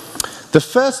 The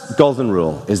first golden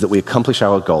rule is that we accomplish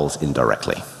our goals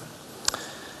indirectly.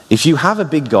 If you have a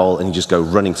big goal and you just go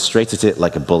running straight at it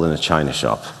like a bull in a china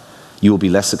shop, you will be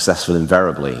less successful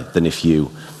invariably than if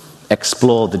you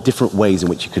explore the different ways in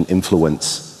which you can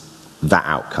influence that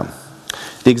outcome.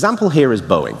 The example here is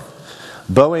Boeing.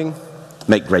 Boeing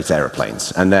make great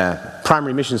airplanes, and their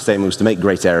primary mission statement was to make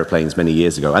great airplanes many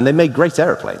years ago, and they made great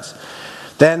airplanes.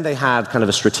 Then they had kind of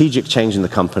a strategic change in the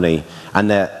company, and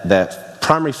their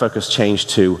primary focus changed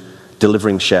to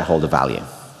delivering shareholder value.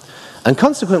 And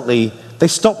consequently, they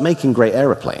stopped making great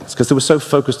airplanes because they were so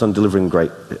focused on delivering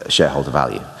great shareholder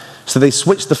value. So they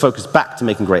switched the focus back to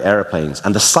making great airplanes,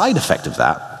 and the side effect of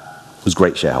that was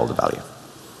great shareholder value.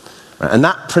 And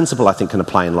that principle, I think, can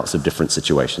apply in lots of different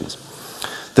situations.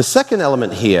 The second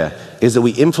element here is that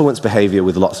we influence behavior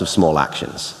with lots of small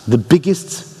actions. The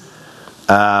biggest,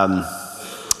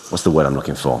 what's the word I'm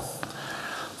looking for?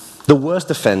 The worst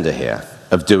offender here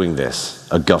of doing this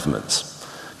are governments.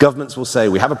 Governments will say,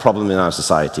 we have a problem in our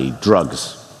society,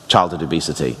 drugs, childhood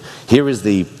obesity. Here is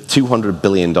the $200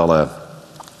 billion,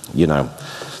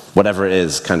 whatever it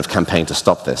is, kind of campaign to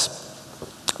stop this.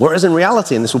 Whereas in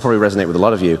reality, and this will probably resonate with a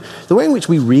lot of you, the way in which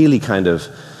we really kind of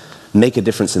make a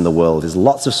difference in the world is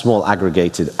lots of small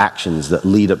aggregated actions that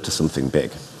lead up to something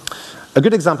big. A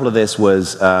good example of this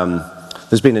was,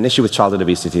 there's been an issue with childhood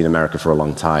obesity in America for a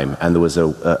long time, and there was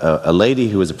a lady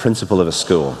who was a principal of a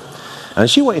school, and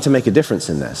she wanted to make a difference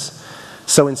in this.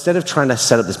 So instead of trying to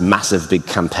set up this massive big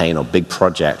campaign or big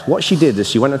project, what she did is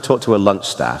she went and talked to her lunch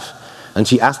staff, and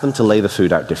she asked them to lay the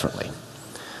food out differently.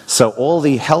 So all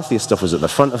the healthier stuff was at the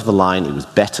front of the line, it was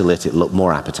better lit, it looked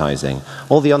more appetizing.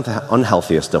 All the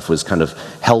unhealthier stuff was kind of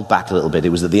held back a little bit, it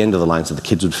was at the end of the line so the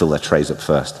kids would fill their trays up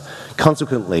first.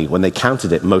 Consequently, when they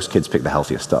counted it, most kids picked the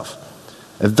healthier stuff.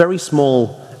 A very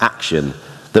small action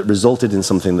that resulted in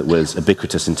something that was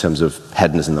ubiquitous in terms of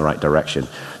heading us in the right direction.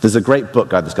 There's a great book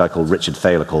by this guy called Richard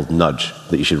Thaler called Nudge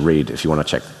that you should read if you want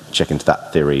to check into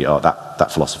that theory or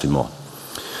that philosophy more.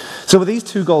 So with these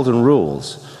two golden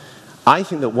rules, I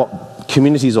think that what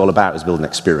community is all about is building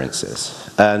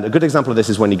experiences. And a good example of this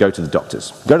is when you go to the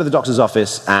doctors. Go to the doctor's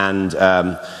office and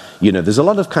there's a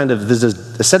lot of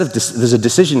there's a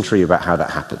decision tree about how that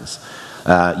happens.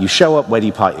 You show up, where do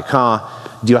you park your car?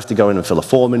 Do you have to go in and fill a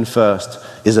form in first?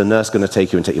 Is a nurse going to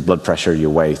take you and take your blood pressure,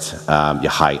 your weight, your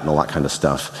height, and all that kind of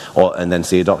stuff? And then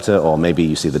see a doctor, or maybe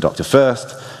you see the doctor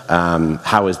first.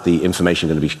 How is the information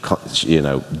going to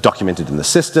be documented in the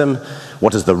system?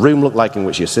 What does the room look like in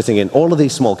which you're sitting in? All of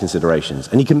these small considerations.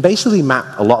 And you can basically map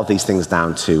a lot of these things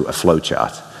down to a flow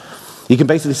chart. You can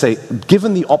basically say,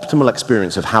 given the optimal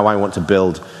experience of how I want to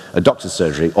build a doctor's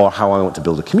surgery or how I want to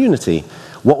build a community,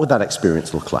 what would that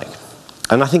experience look like?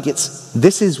 And I think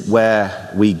this is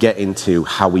where we get into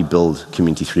how we build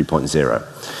Community 3.0.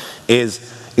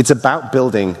 It's about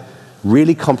building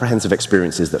really comprehensive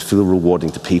experiences that feel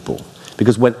rewarding to people.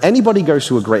 Because when anybody goes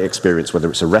through a great experience, whether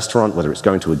it's a restaurant, whether it's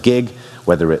going to a gig,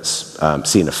 whether it's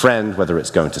seeing a friend, whether it's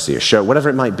going to see a show, whatever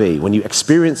it might be, when you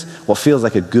experience what feels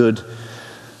like a good,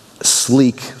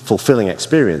 sleek, fulfilling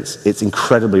experience, it's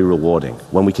incredibly rewarding.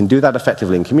 When we can do that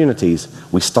effectively in communities,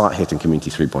 we start hitting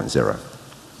Community 3.0.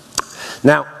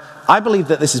 Now, I believe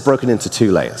that this is broken into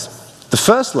two layers. The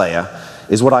first layer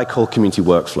is what I call community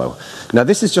workflow. Now,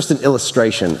 this is just an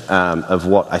illustration of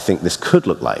what I think this could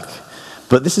look like.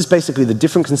 But this is basically the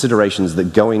different considerations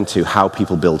that go into how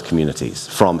people build communities.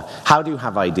 From how do you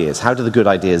have ideas? How do the good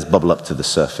ideas bubble up to the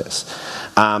surface?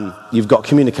 You've got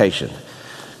communication.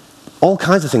 All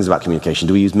kinds of things about communication.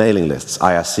 Do we use mailing lists,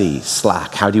 IRC,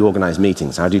 Slack? How do you organize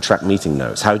meetings? How do you track meeting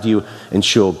notes? How do you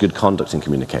ensure good conduct in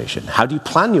communication? How do you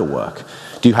plan your work?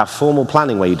 Do you have formal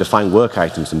planning where you define work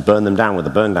items and burn them down with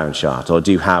a burn down chart? Or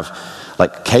do you have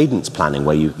like cadence planning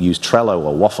where you use Trello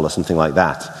or Waffle or something like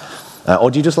that?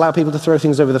 Or do you just allow people to throw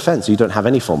things over the fence so you don't have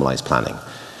any formalized planning?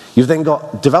 You've then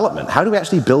got development. How do we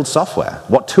actually build software?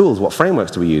 What tools, what frameworks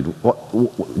do we use?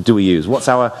 What do we use? What's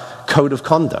our code of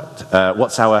conduct?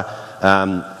 What's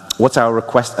our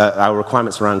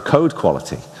requirements around code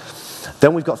quality?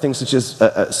 Then we've got things such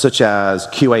as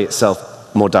QA itself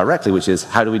more directly, which is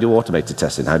how do we do automated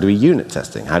testing? How do we unit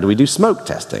testing? How do we do smoke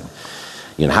testing?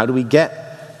 How do we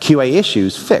get QA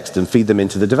issues fixed and feed them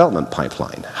into the development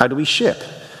pipeline? How do we ship?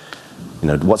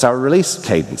 What's our release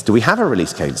cadence? Do we have a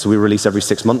release cadence? Do we release every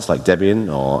 6 months like Debian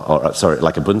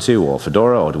like Ubuntu or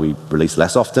Fedora, or do we release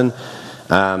less often?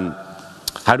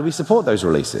 How do we support those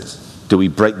releases? Do we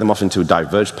break them off into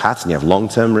diverged paths and you have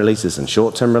long-term releases and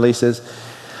short-term releases?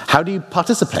 How do you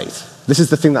participate? This is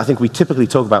the thing that I think we typically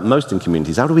talk about most in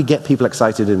communities. How do we get people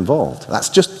excited and involved? That's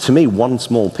just, to me, one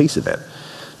small piece of it.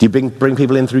 Do you bring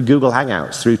people in through Google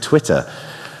Hangouts, through Twitter,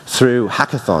 through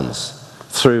hackathons,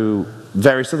 through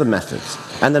various other methods?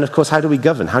 And then, of course, how do we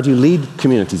govern? How do you lead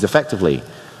communities effectively?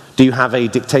 Do you have a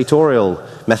dictatorial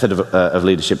method of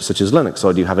leadership, such as Linux,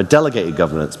 or do you have a delegated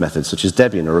governance method, such as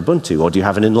Debian or Ubuntu, or do you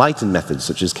have an enlightened method,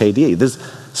 such as KDE? There's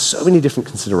so many different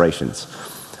considerations.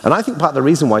 And I think part of the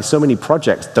reason why so many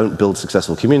projects don't build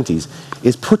successful communities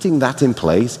is putting that in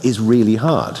place is really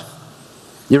hard.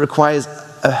 It requires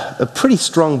a pretty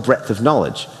strong breadth of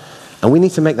knowledge, and we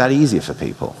need to make that easier for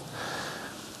people.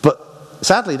 But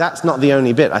sadly, that's not the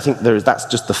only bit. I think that's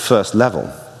just the first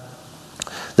level.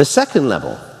 The second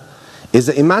level is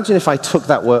that imagine if I took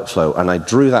that workflow and I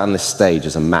drew that on this stage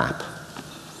as a map.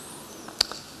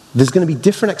 There's going to be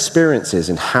different experiences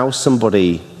in how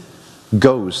somebody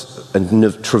goes and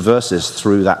traverses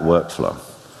through that workflow.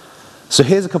 So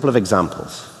here's a couple of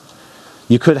examples.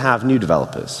 You could have new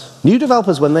developers. New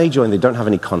developers, when they join, they don't have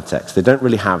any context. They don't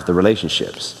really have the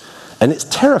relationships. And it's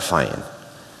terrifying.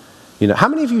 You know, how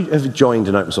many of you have joined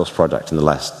an open source project in the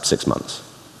last 6 months?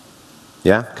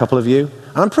 Yeah, a couple of you?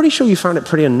 And I'm pretty sure you found it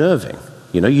pretty unnerving.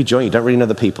 You know, you join, you don't really know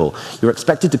the people. You're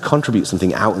expected to contribute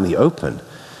something out in the open,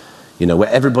 you know, where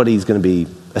everybody's going to be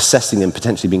assessing and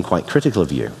potentially being quite critical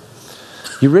of you.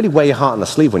 You really wear your heart on the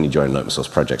sleeve when you join an open source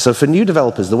project. So for new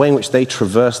developers, the way in which they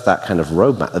traverse that kind of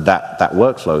roadmap, that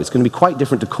workflow, is going to be quite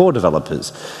different to core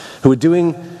developers who are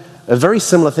doing a very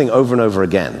similar thing over and over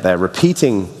again. They're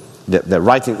repeating, they're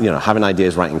writing, you know, having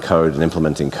ideas, writing code, and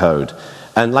implementing code.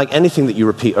 And like anything that you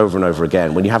repeat over and over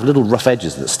again, when you have little rough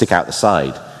edges that stick out the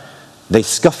side, they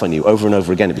scuff on you over and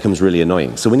over again. It becomes really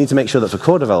annoying. So we need to make sure that for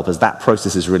core developers, that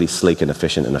process is really sleek and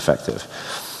efficient and effective.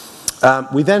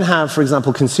 We then have, for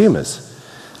example, consumers.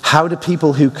 How do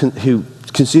people who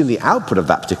consume the output of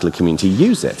that particular community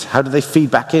use it? How do they feed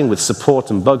back in with support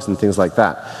and bugs and things like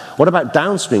that? What about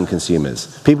downstream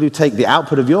consumers? People who take the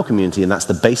output of your community and that's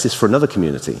the basis for another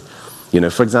community. You know,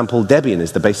 for example, Debian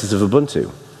is the basis of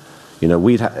Ubuntu. You know,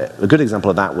 a good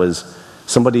example of that was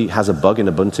somebody has a bug in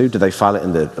Ubuntu. Do they file it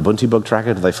in the Ubuntu bug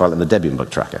tracker? Do they file it in the Debian bug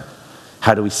tracker?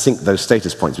 How do we sync those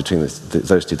status points between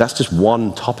those two? That's just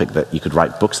one topic that you could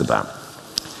write books about.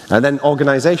 And then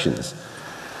organizations.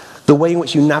 The way in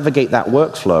which you navigate that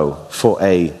workflow for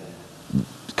a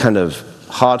kind of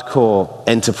hardcore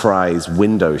enterprise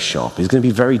Windows shop is going to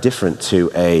be very different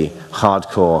to a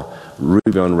hardcore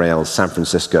Ruby on Rails San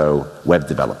Francisco web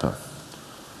developer.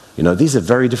 You know, these are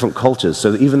very different cultures,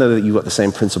 so that even though you've got the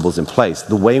same principles in place,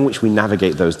 the way in which we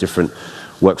navigate those different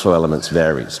workflow elements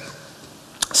varies.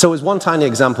 So as one tiny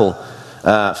example,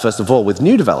 first of all, with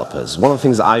new developers, one of the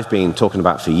things that I've been talking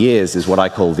about for years is what I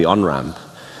call the on-ramp,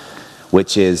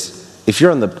 which is, if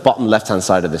you're on the bottom left-hand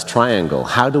side of this triangle,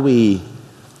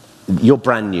 you're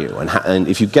brand new, and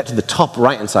if you get to the top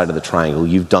right-hand side of the triangle,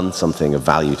 you've done something of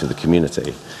value to the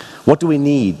community. What do we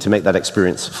need to make that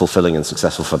experience fulfilling and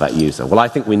successful for that user? Well, I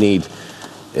think you need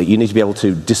to be able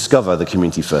to discover the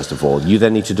community first of all. You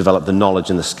then need to develop the knowledge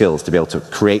and the skills to be able to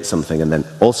create something, and then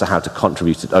also how to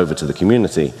contribute it over to the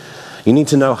community. You need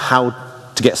to know how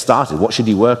to get started. What should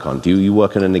you work on? Do you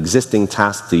work on an existing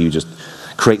task? Do you just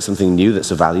create something new that's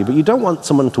of value? But you don't want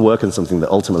someone to work on something that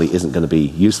ultimately isn't going to be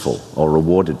useful or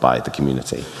rewarded by the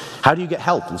community. How do you get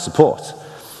help and support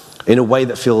in a way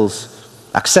that feels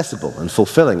accessible and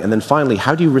fulfilling? And then finally,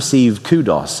 how do you receive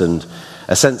kudos and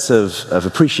a sense of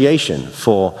appreciation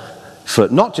for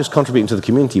not just contributing to the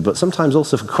community, but sometimes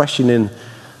also for questioning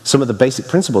some of the basic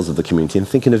principles of the community and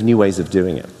thinking of new ways of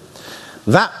doing it?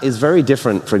 That is very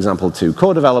different, for example, to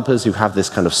core developers who have this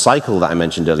kind of cycle that I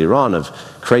mentioned earlier on of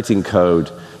creating code,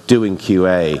 doing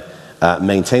QA,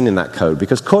 maintaining that code,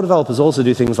 because core developers also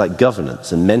do things like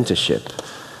governance and mentorship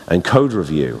and code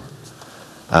review.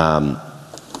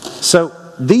 So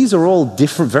these are all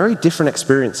very different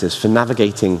experiences for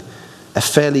navigating a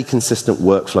fairly consistent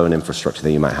workflow and infrastructure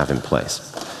that you might have in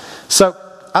place. So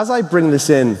as I bring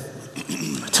this in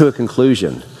to a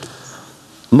conclusion,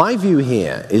 my view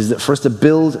here is that for us to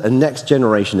build a next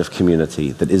generation of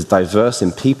community that is diverse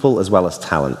in people as well as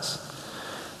talents,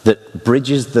 that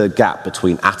bridges the gap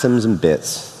between atoms and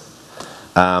bits,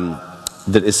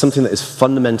 that is something that is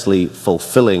fundamentally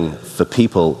fulfilling for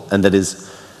people and that is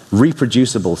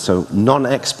reproducible so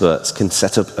non-experts can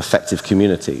set up effective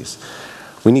communities.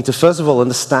 We need to first of all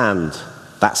understand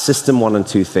that system 1 and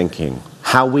 2 thinking,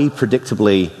 how we are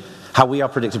predictably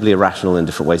irrational in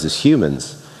different ways as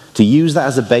humans, to use that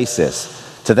as a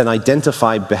basis to then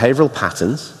identify behavioral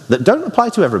patterns that don't apply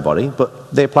to everybody,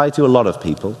 but they apply to a lot of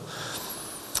people.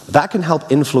 That can help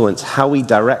influence how we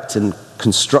direct and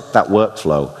construct that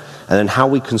workflow, and then how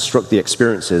we construct the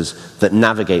experiences that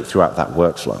navigate throughout that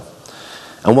workflow.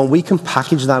 And when we can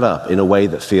package that up in a way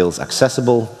that feels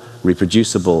accessible,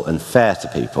 reproducible, and fair to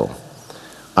people,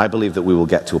 I believe that we will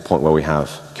get to a point where we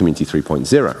have Community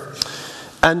 3.0.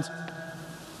 And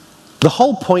the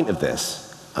whole point of this,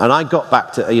 and I got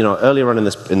back to, earlier on in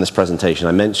this presentation,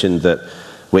 I mentioned that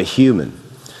we're human.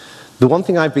 The one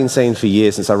thing I've been saying for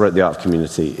years since I wrote The Art of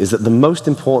Community is that the most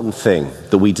important thing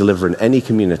that we deliver in any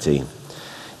community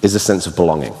is a sense of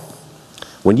belonging.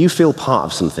 When you feel part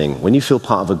of something, when you feel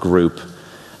part of a group,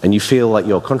 and you feel like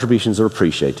your contributions are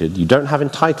appreciated, you don't have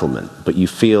entitlement, but you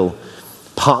feel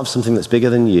part of something that's bigger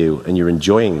than you, and you're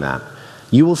enjoying that,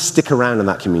 you will stick around in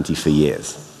that community for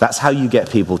years. That's how you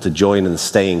get people to join and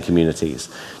stay in communities.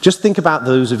 Just think about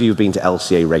those of you who've been to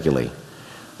LCA regularly.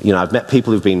 I've met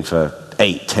people who've been for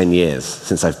 8, 10 years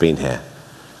since I've been here.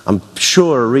 I'm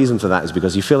sure a reason for that is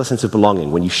because you feel a sense of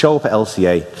belonging. When you show up at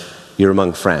LCA, you're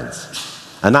among friends.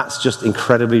 And that's just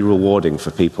incredibly rewarding for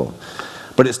people.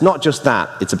 But it's not just that,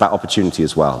 it's about opportunity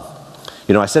as well.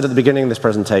 I said at the beginning of this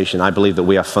presentation, I believe that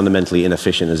we are fundamentally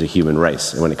inefficient as a human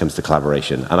race when it comes to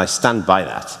collaboration, and I stand by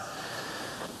that.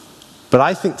 But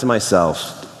I think to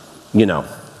myself,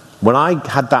 when I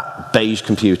had that beige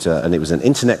computer and it was an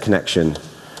internet connection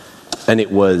and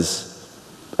it was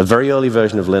a very early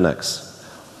version of Linux,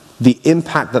 the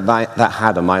impact that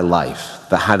had on my life,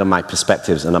 that had on my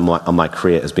perspectives and on my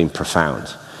career has been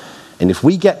profound. And if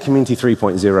we get Community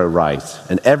 3.0 right,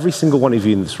 and every single one of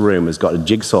you in this room has got a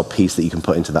jigsaw piece that you can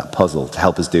put into that puzzle to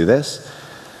help us do this,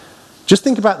 just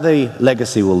think about the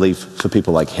legacy we'll leave for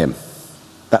people like him.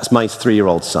 That's my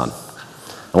 3-year-old son.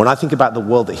 And when I think about the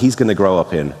world that he's going to grow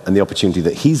up in and the opportunity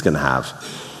that he's going to have,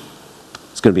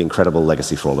 it's going to be an incredible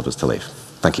legacy for all of us to leave.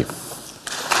 Thank you.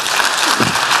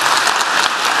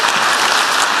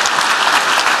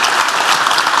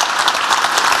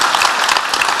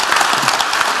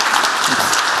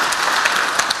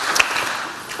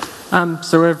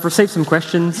 So we've received some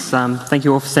questions. Thank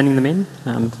you all for sending them in.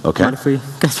 Okay. Mind if we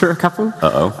go through a couple?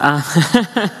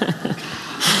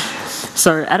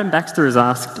 So Adam Baxter has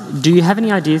asked, do you have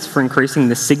any ideas for increasing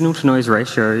the signal-to-noise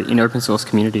ratio in open source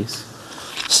communities?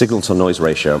 Signal-to-noise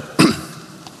ratio.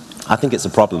 I think it's a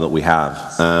problem that we have.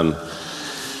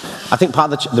 I think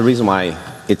part of the reason why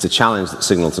it's a challenge, that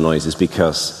signal-to-noise, is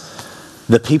because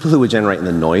the people who are generating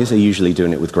the noise are usually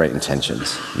doing it with great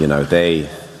intentions.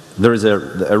 There is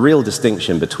a real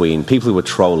distinction between people who are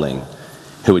trolling,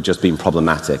 who are just being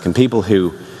problematic, and people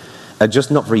who are just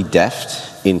not very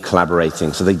deft in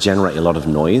collaborating, so they generate a lot of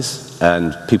noise,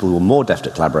 and people who are more deft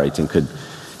at collaborating could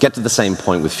get to the same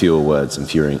point with fewer words and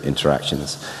fewer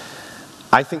interactions.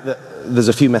 I think that there's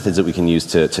a few methods that we can use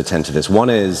to tend to this. One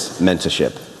is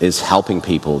mentorship, is helping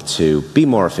people to be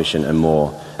more efficient and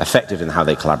more effective in how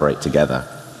they collaborate together.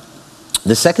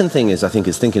 The second thing is, I think,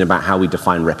 is thinking about how we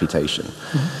define reputation.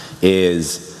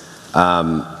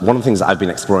 One of the things that I've been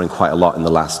exploring quite a lot in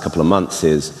the last couple of months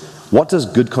is, what does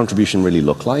good contribution really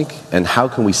look like, and how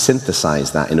can we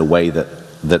synthesize that in a way that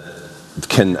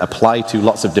can apply to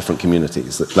lots of different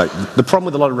communities? Like, the problem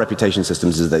with a lot of reputation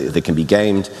systems is that they can be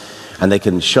gamed, and they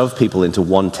can shove people into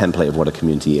one template of what a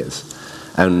community is.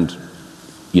 And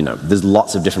there's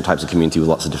lots of different types of community with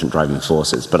lots of different driving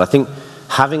forces. But I think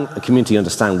having a community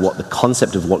understand what the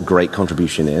concept of what great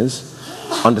contribution is,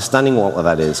 understanding what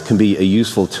that is, can be a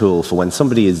useful tool for when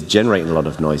somebody is generating a lot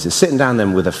of noise, is sitting down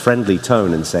then with a friendly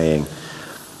tone and saying,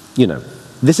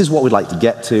 this is what we'd like to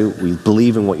get to, we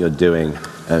believe in what you're doing,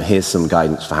 and here's some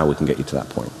guidance for how we can get you to that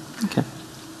point. Okay.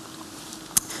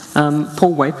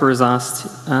 Paul Waper has asked,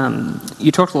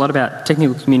 you talked a lot about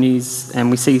technical communities,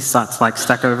 and we see sites like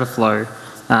Stack Overflow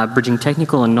bridging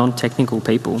technical and non-technical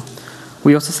people.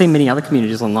 We also see many other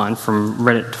communities online, from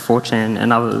Reddit to 4chan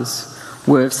and others,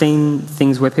 where we've seen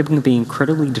things where people can be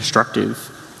incredibly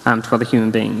destructive to other human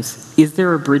beings. Is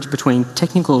there a bridge between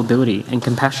technical ability and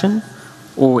compassion?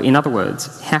 Or in other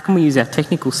words, how can we use our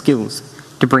technical skills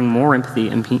to bring more empathy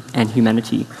and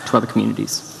humanity to other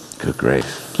communities? Good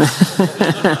grief.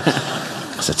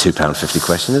 That's a £2.50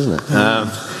 question, isn't it?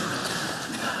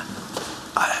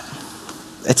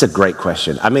 It's a great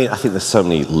question. I think there's so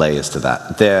many layers to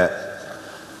that.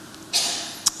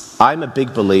 I'm a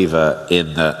big believer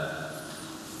in that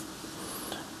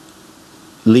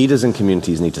leaders and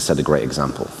communities need to set a great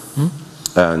example.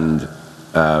 And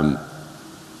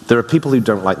there are people who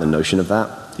don't like the notion of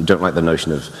that, who don't like the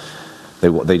notion of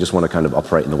they just want to kind of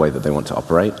operate in the way that they want to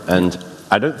operate. And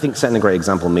I don't think setting a great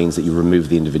example means that you remove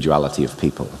the individuality of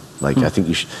people. I think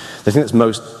the thing that's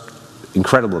most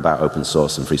incredible about open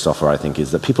source and free software, I think,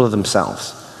 is that people are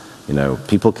themselves.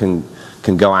 People can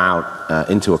can go out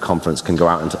into a conference, can go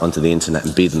out onto the internet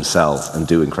and be themselves and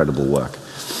do incredible work.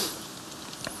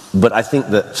 But I think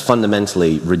that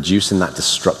fundamentally reducing that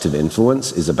destructive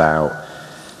influence is about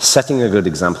setting a good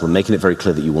example and making it very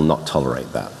clear that you will not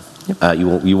tolerate that. Yep.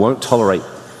 You won't tolerate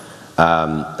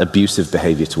abusive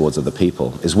behavior towards other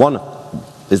people.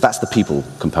 That's the people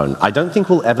component. I don't think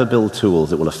we'll ever build tools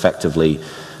that will effectively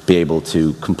be able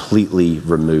to completely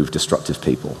remove destructive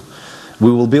people.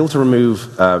 We will be able to remove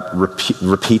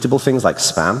repeatable things like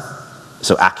spam.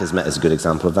 So Akismet is a good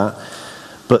example of that.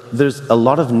 But there's a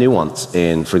lot of nuance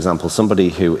in, for example, somebody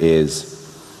who is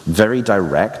very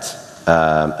direct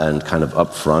and kind of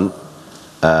upfront,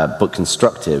 but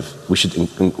constructive. We should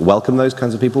welcome those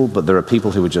kinds of people, but there are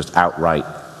people who are just outright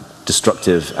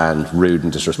destructive and rude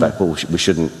and disrespectful. We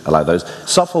shouldn't allow those.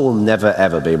 Software will never,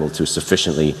 ever be able to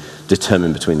sufficiently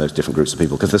determine between those different groups of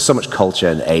people because there's so much culture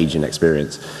and age and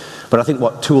experience. But I think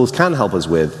what tools can help us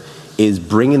with is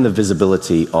bringing the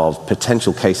visibility of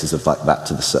potential cases of like that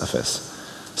to the surface.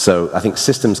 So I think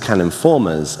systems can inform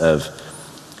us of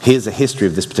here's a history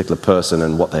of this particular person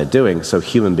and what they're doing so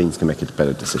human beings can make a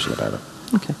better decision about it.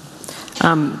 Okay.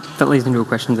 That leads into a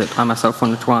question that I myself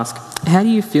wanted to ask. How do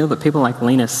you feel that people like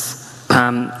Linus, who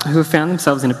have found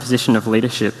themselves in a position of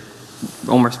leadership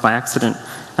almost by accident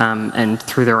and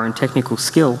through their own technical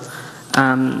skill,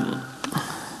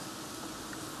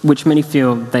 which many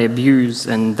feel they abuse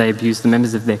and they abuse the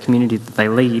members of their community that they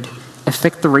lead,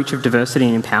 affect the reach of diversity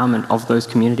and empowerment of those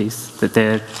communities that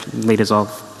they're leaders of?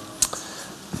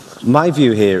 My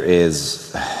view here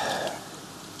is,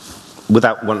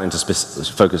 without wanting to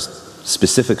focus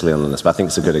specifically on this, but I think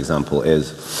it's a good example,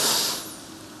 is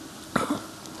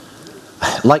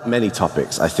like many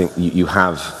topics, I think you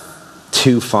have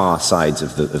two far sides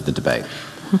of the debate.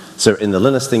 So in the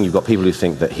Linus thing, you've got people who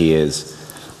think that he is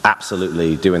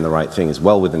absolutely doing the right thing, is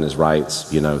well within his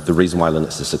rights. You know, the reason why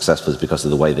Linux is successful is because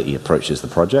of the way that he approaches the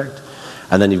project.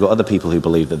 And then you've got other people who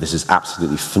believe that this is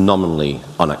absolutely phenomenally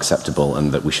unacceptable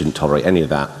and that we shouldn't tolerate any of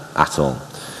that at all.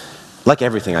 Like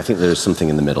everything, I think there is something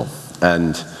in the middle.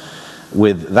 And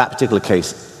with that particular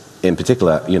case in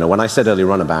particular, you know, when I said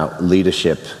earlier on about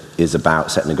leadership is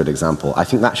about setting a good example, I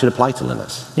think that should apply to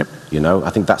Linus. Yep. You know,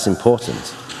 I think that's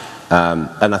important.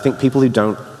 And I think people who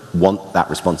don't want that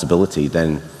responsibility,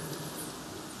 then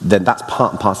that's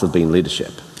part and parcel of being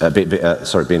leadership.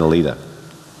 Being a leader.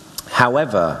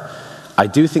 However, I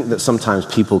do think that sometimes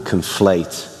people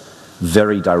conflate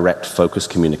very direct, focused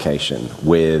communication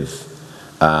with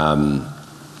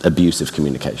abusive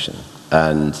communication.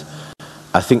 And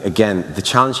I think, again, the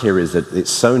challenge here is that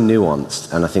it's so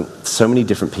nuanced, and I think so many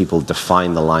different people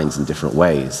define the lines in different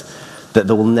ways, that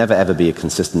there will never, ever be a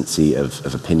consistency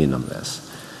of opinion on this.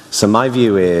 So my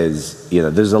view is, you know,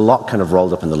 there's a lot kind of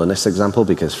rolled up in the Linus example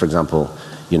because, for example,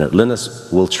 you know,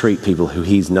 Linus will treat people who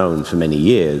he's known for many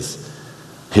years,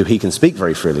 who he can speak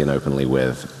very freely and openly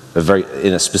with,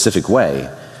 in a specific way,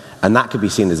 and that could be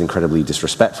seen as incredibly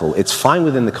disrespectful. It's fine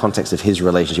within the context of his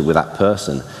relationship with that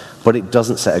person, but it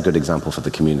doesn't set a good example for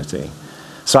the community.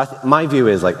 So my view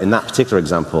is, like, in that particular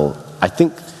example, I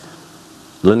think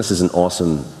Linus is an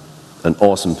awesome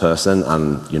person,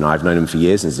 and, you know, I've known him for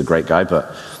years, and he's a great guy,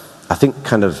 but I think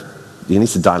kind of he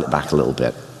needs to dial it back a little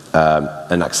bit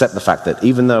and accept the fact that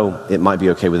even though it might be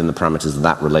okay within the parameters of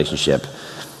that relationship,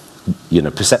 you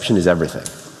know, perception is everything.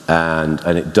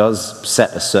 And it does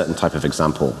set a certain type of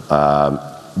example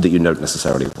that you don't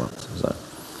necessarily want. So.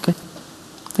 Okay,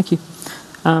 thank you.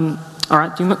 All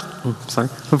right, sorry,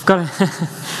 we've got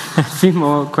a few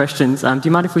more questions. Do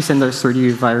you mind if we send those through to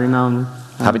you via email and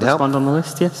Happy to respond help. on the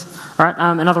list? Yes. All right,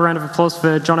 another round of applause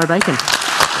for Jono Bacon.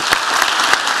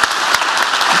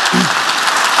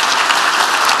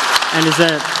 And as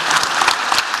a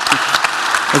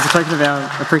token of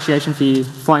our appreciation for you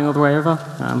flying all the way over,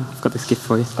 I've got this gift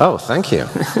for you. Oh, thank you.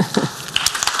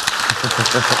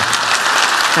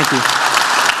 Thank you.